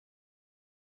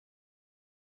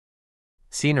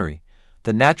 Scenery,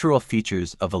 the natural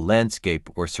features of a landscape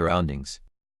or surroundings.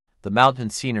 The mountain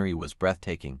scenery was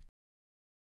breathtaking.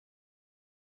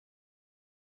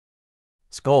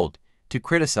 Scold, to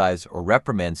criticize or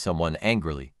reprimand someone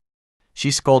angrily.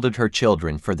 She scolded her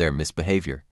children for their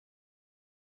misbehavior.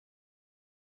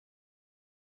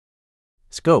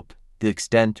 Scope, the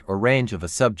extent or range of a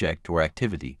subject or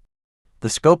activity. The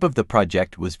scope of the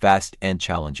project was vast and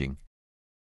challenging.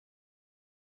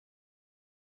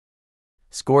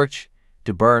 Scorch,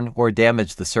 to burn or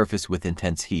damage the surface with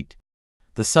intense heat.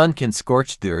 The sun can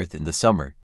scorch the earth in the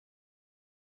summer.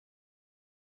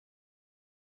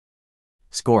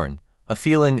 Scorn, a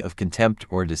feeling of contempt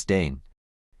or disdain.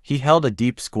 He held a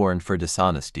deep scorn for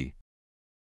dishonesty.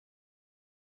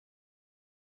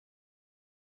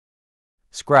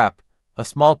 Scrap, a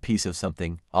small piece of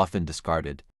something, often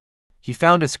discarded. He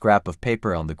found a scrap of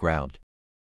paper on the ground.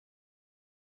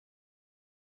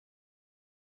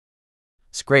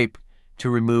 Scrape, to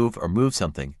remove or move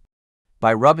something.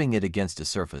 By rubbing it against a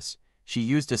surface, she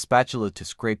used a spatula to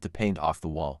scrape the paint off the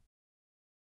wall.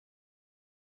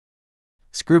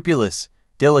 Scrupulous,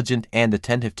 diligent and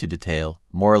attentive to detail,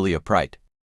 morally upright.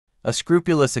 A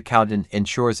scrupulous accountant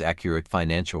ensures accurate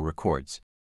financial records.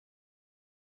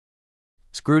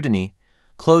 Scrutiny,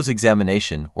 close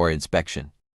examination or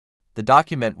inspection. The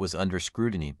document was under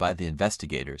scrutiny by the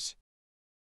investigators.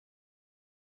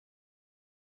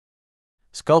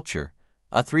 Sculpture,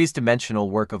 a three-dimensional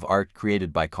work of art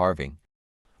created by carving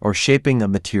or shaping a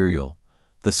material.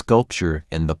 The sculpture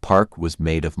in the park was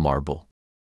made of marble.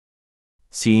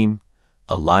 Seam,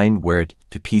 a line where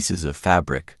two pieces of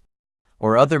fabric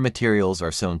or other materials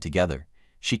are sewn together.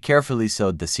 She carefully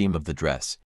sewed the seam of the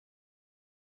dress.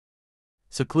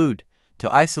 Seclude,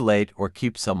 to isolate or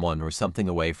keep someone or something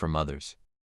away from others.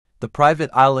 The private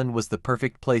island was the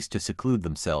perfect place to seclude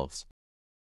themselves.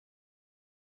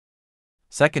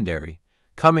 Secondary,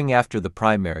 coming after the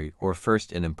primary or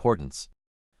first in importance.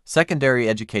 Secondary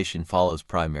education follows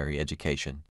primary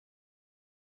education.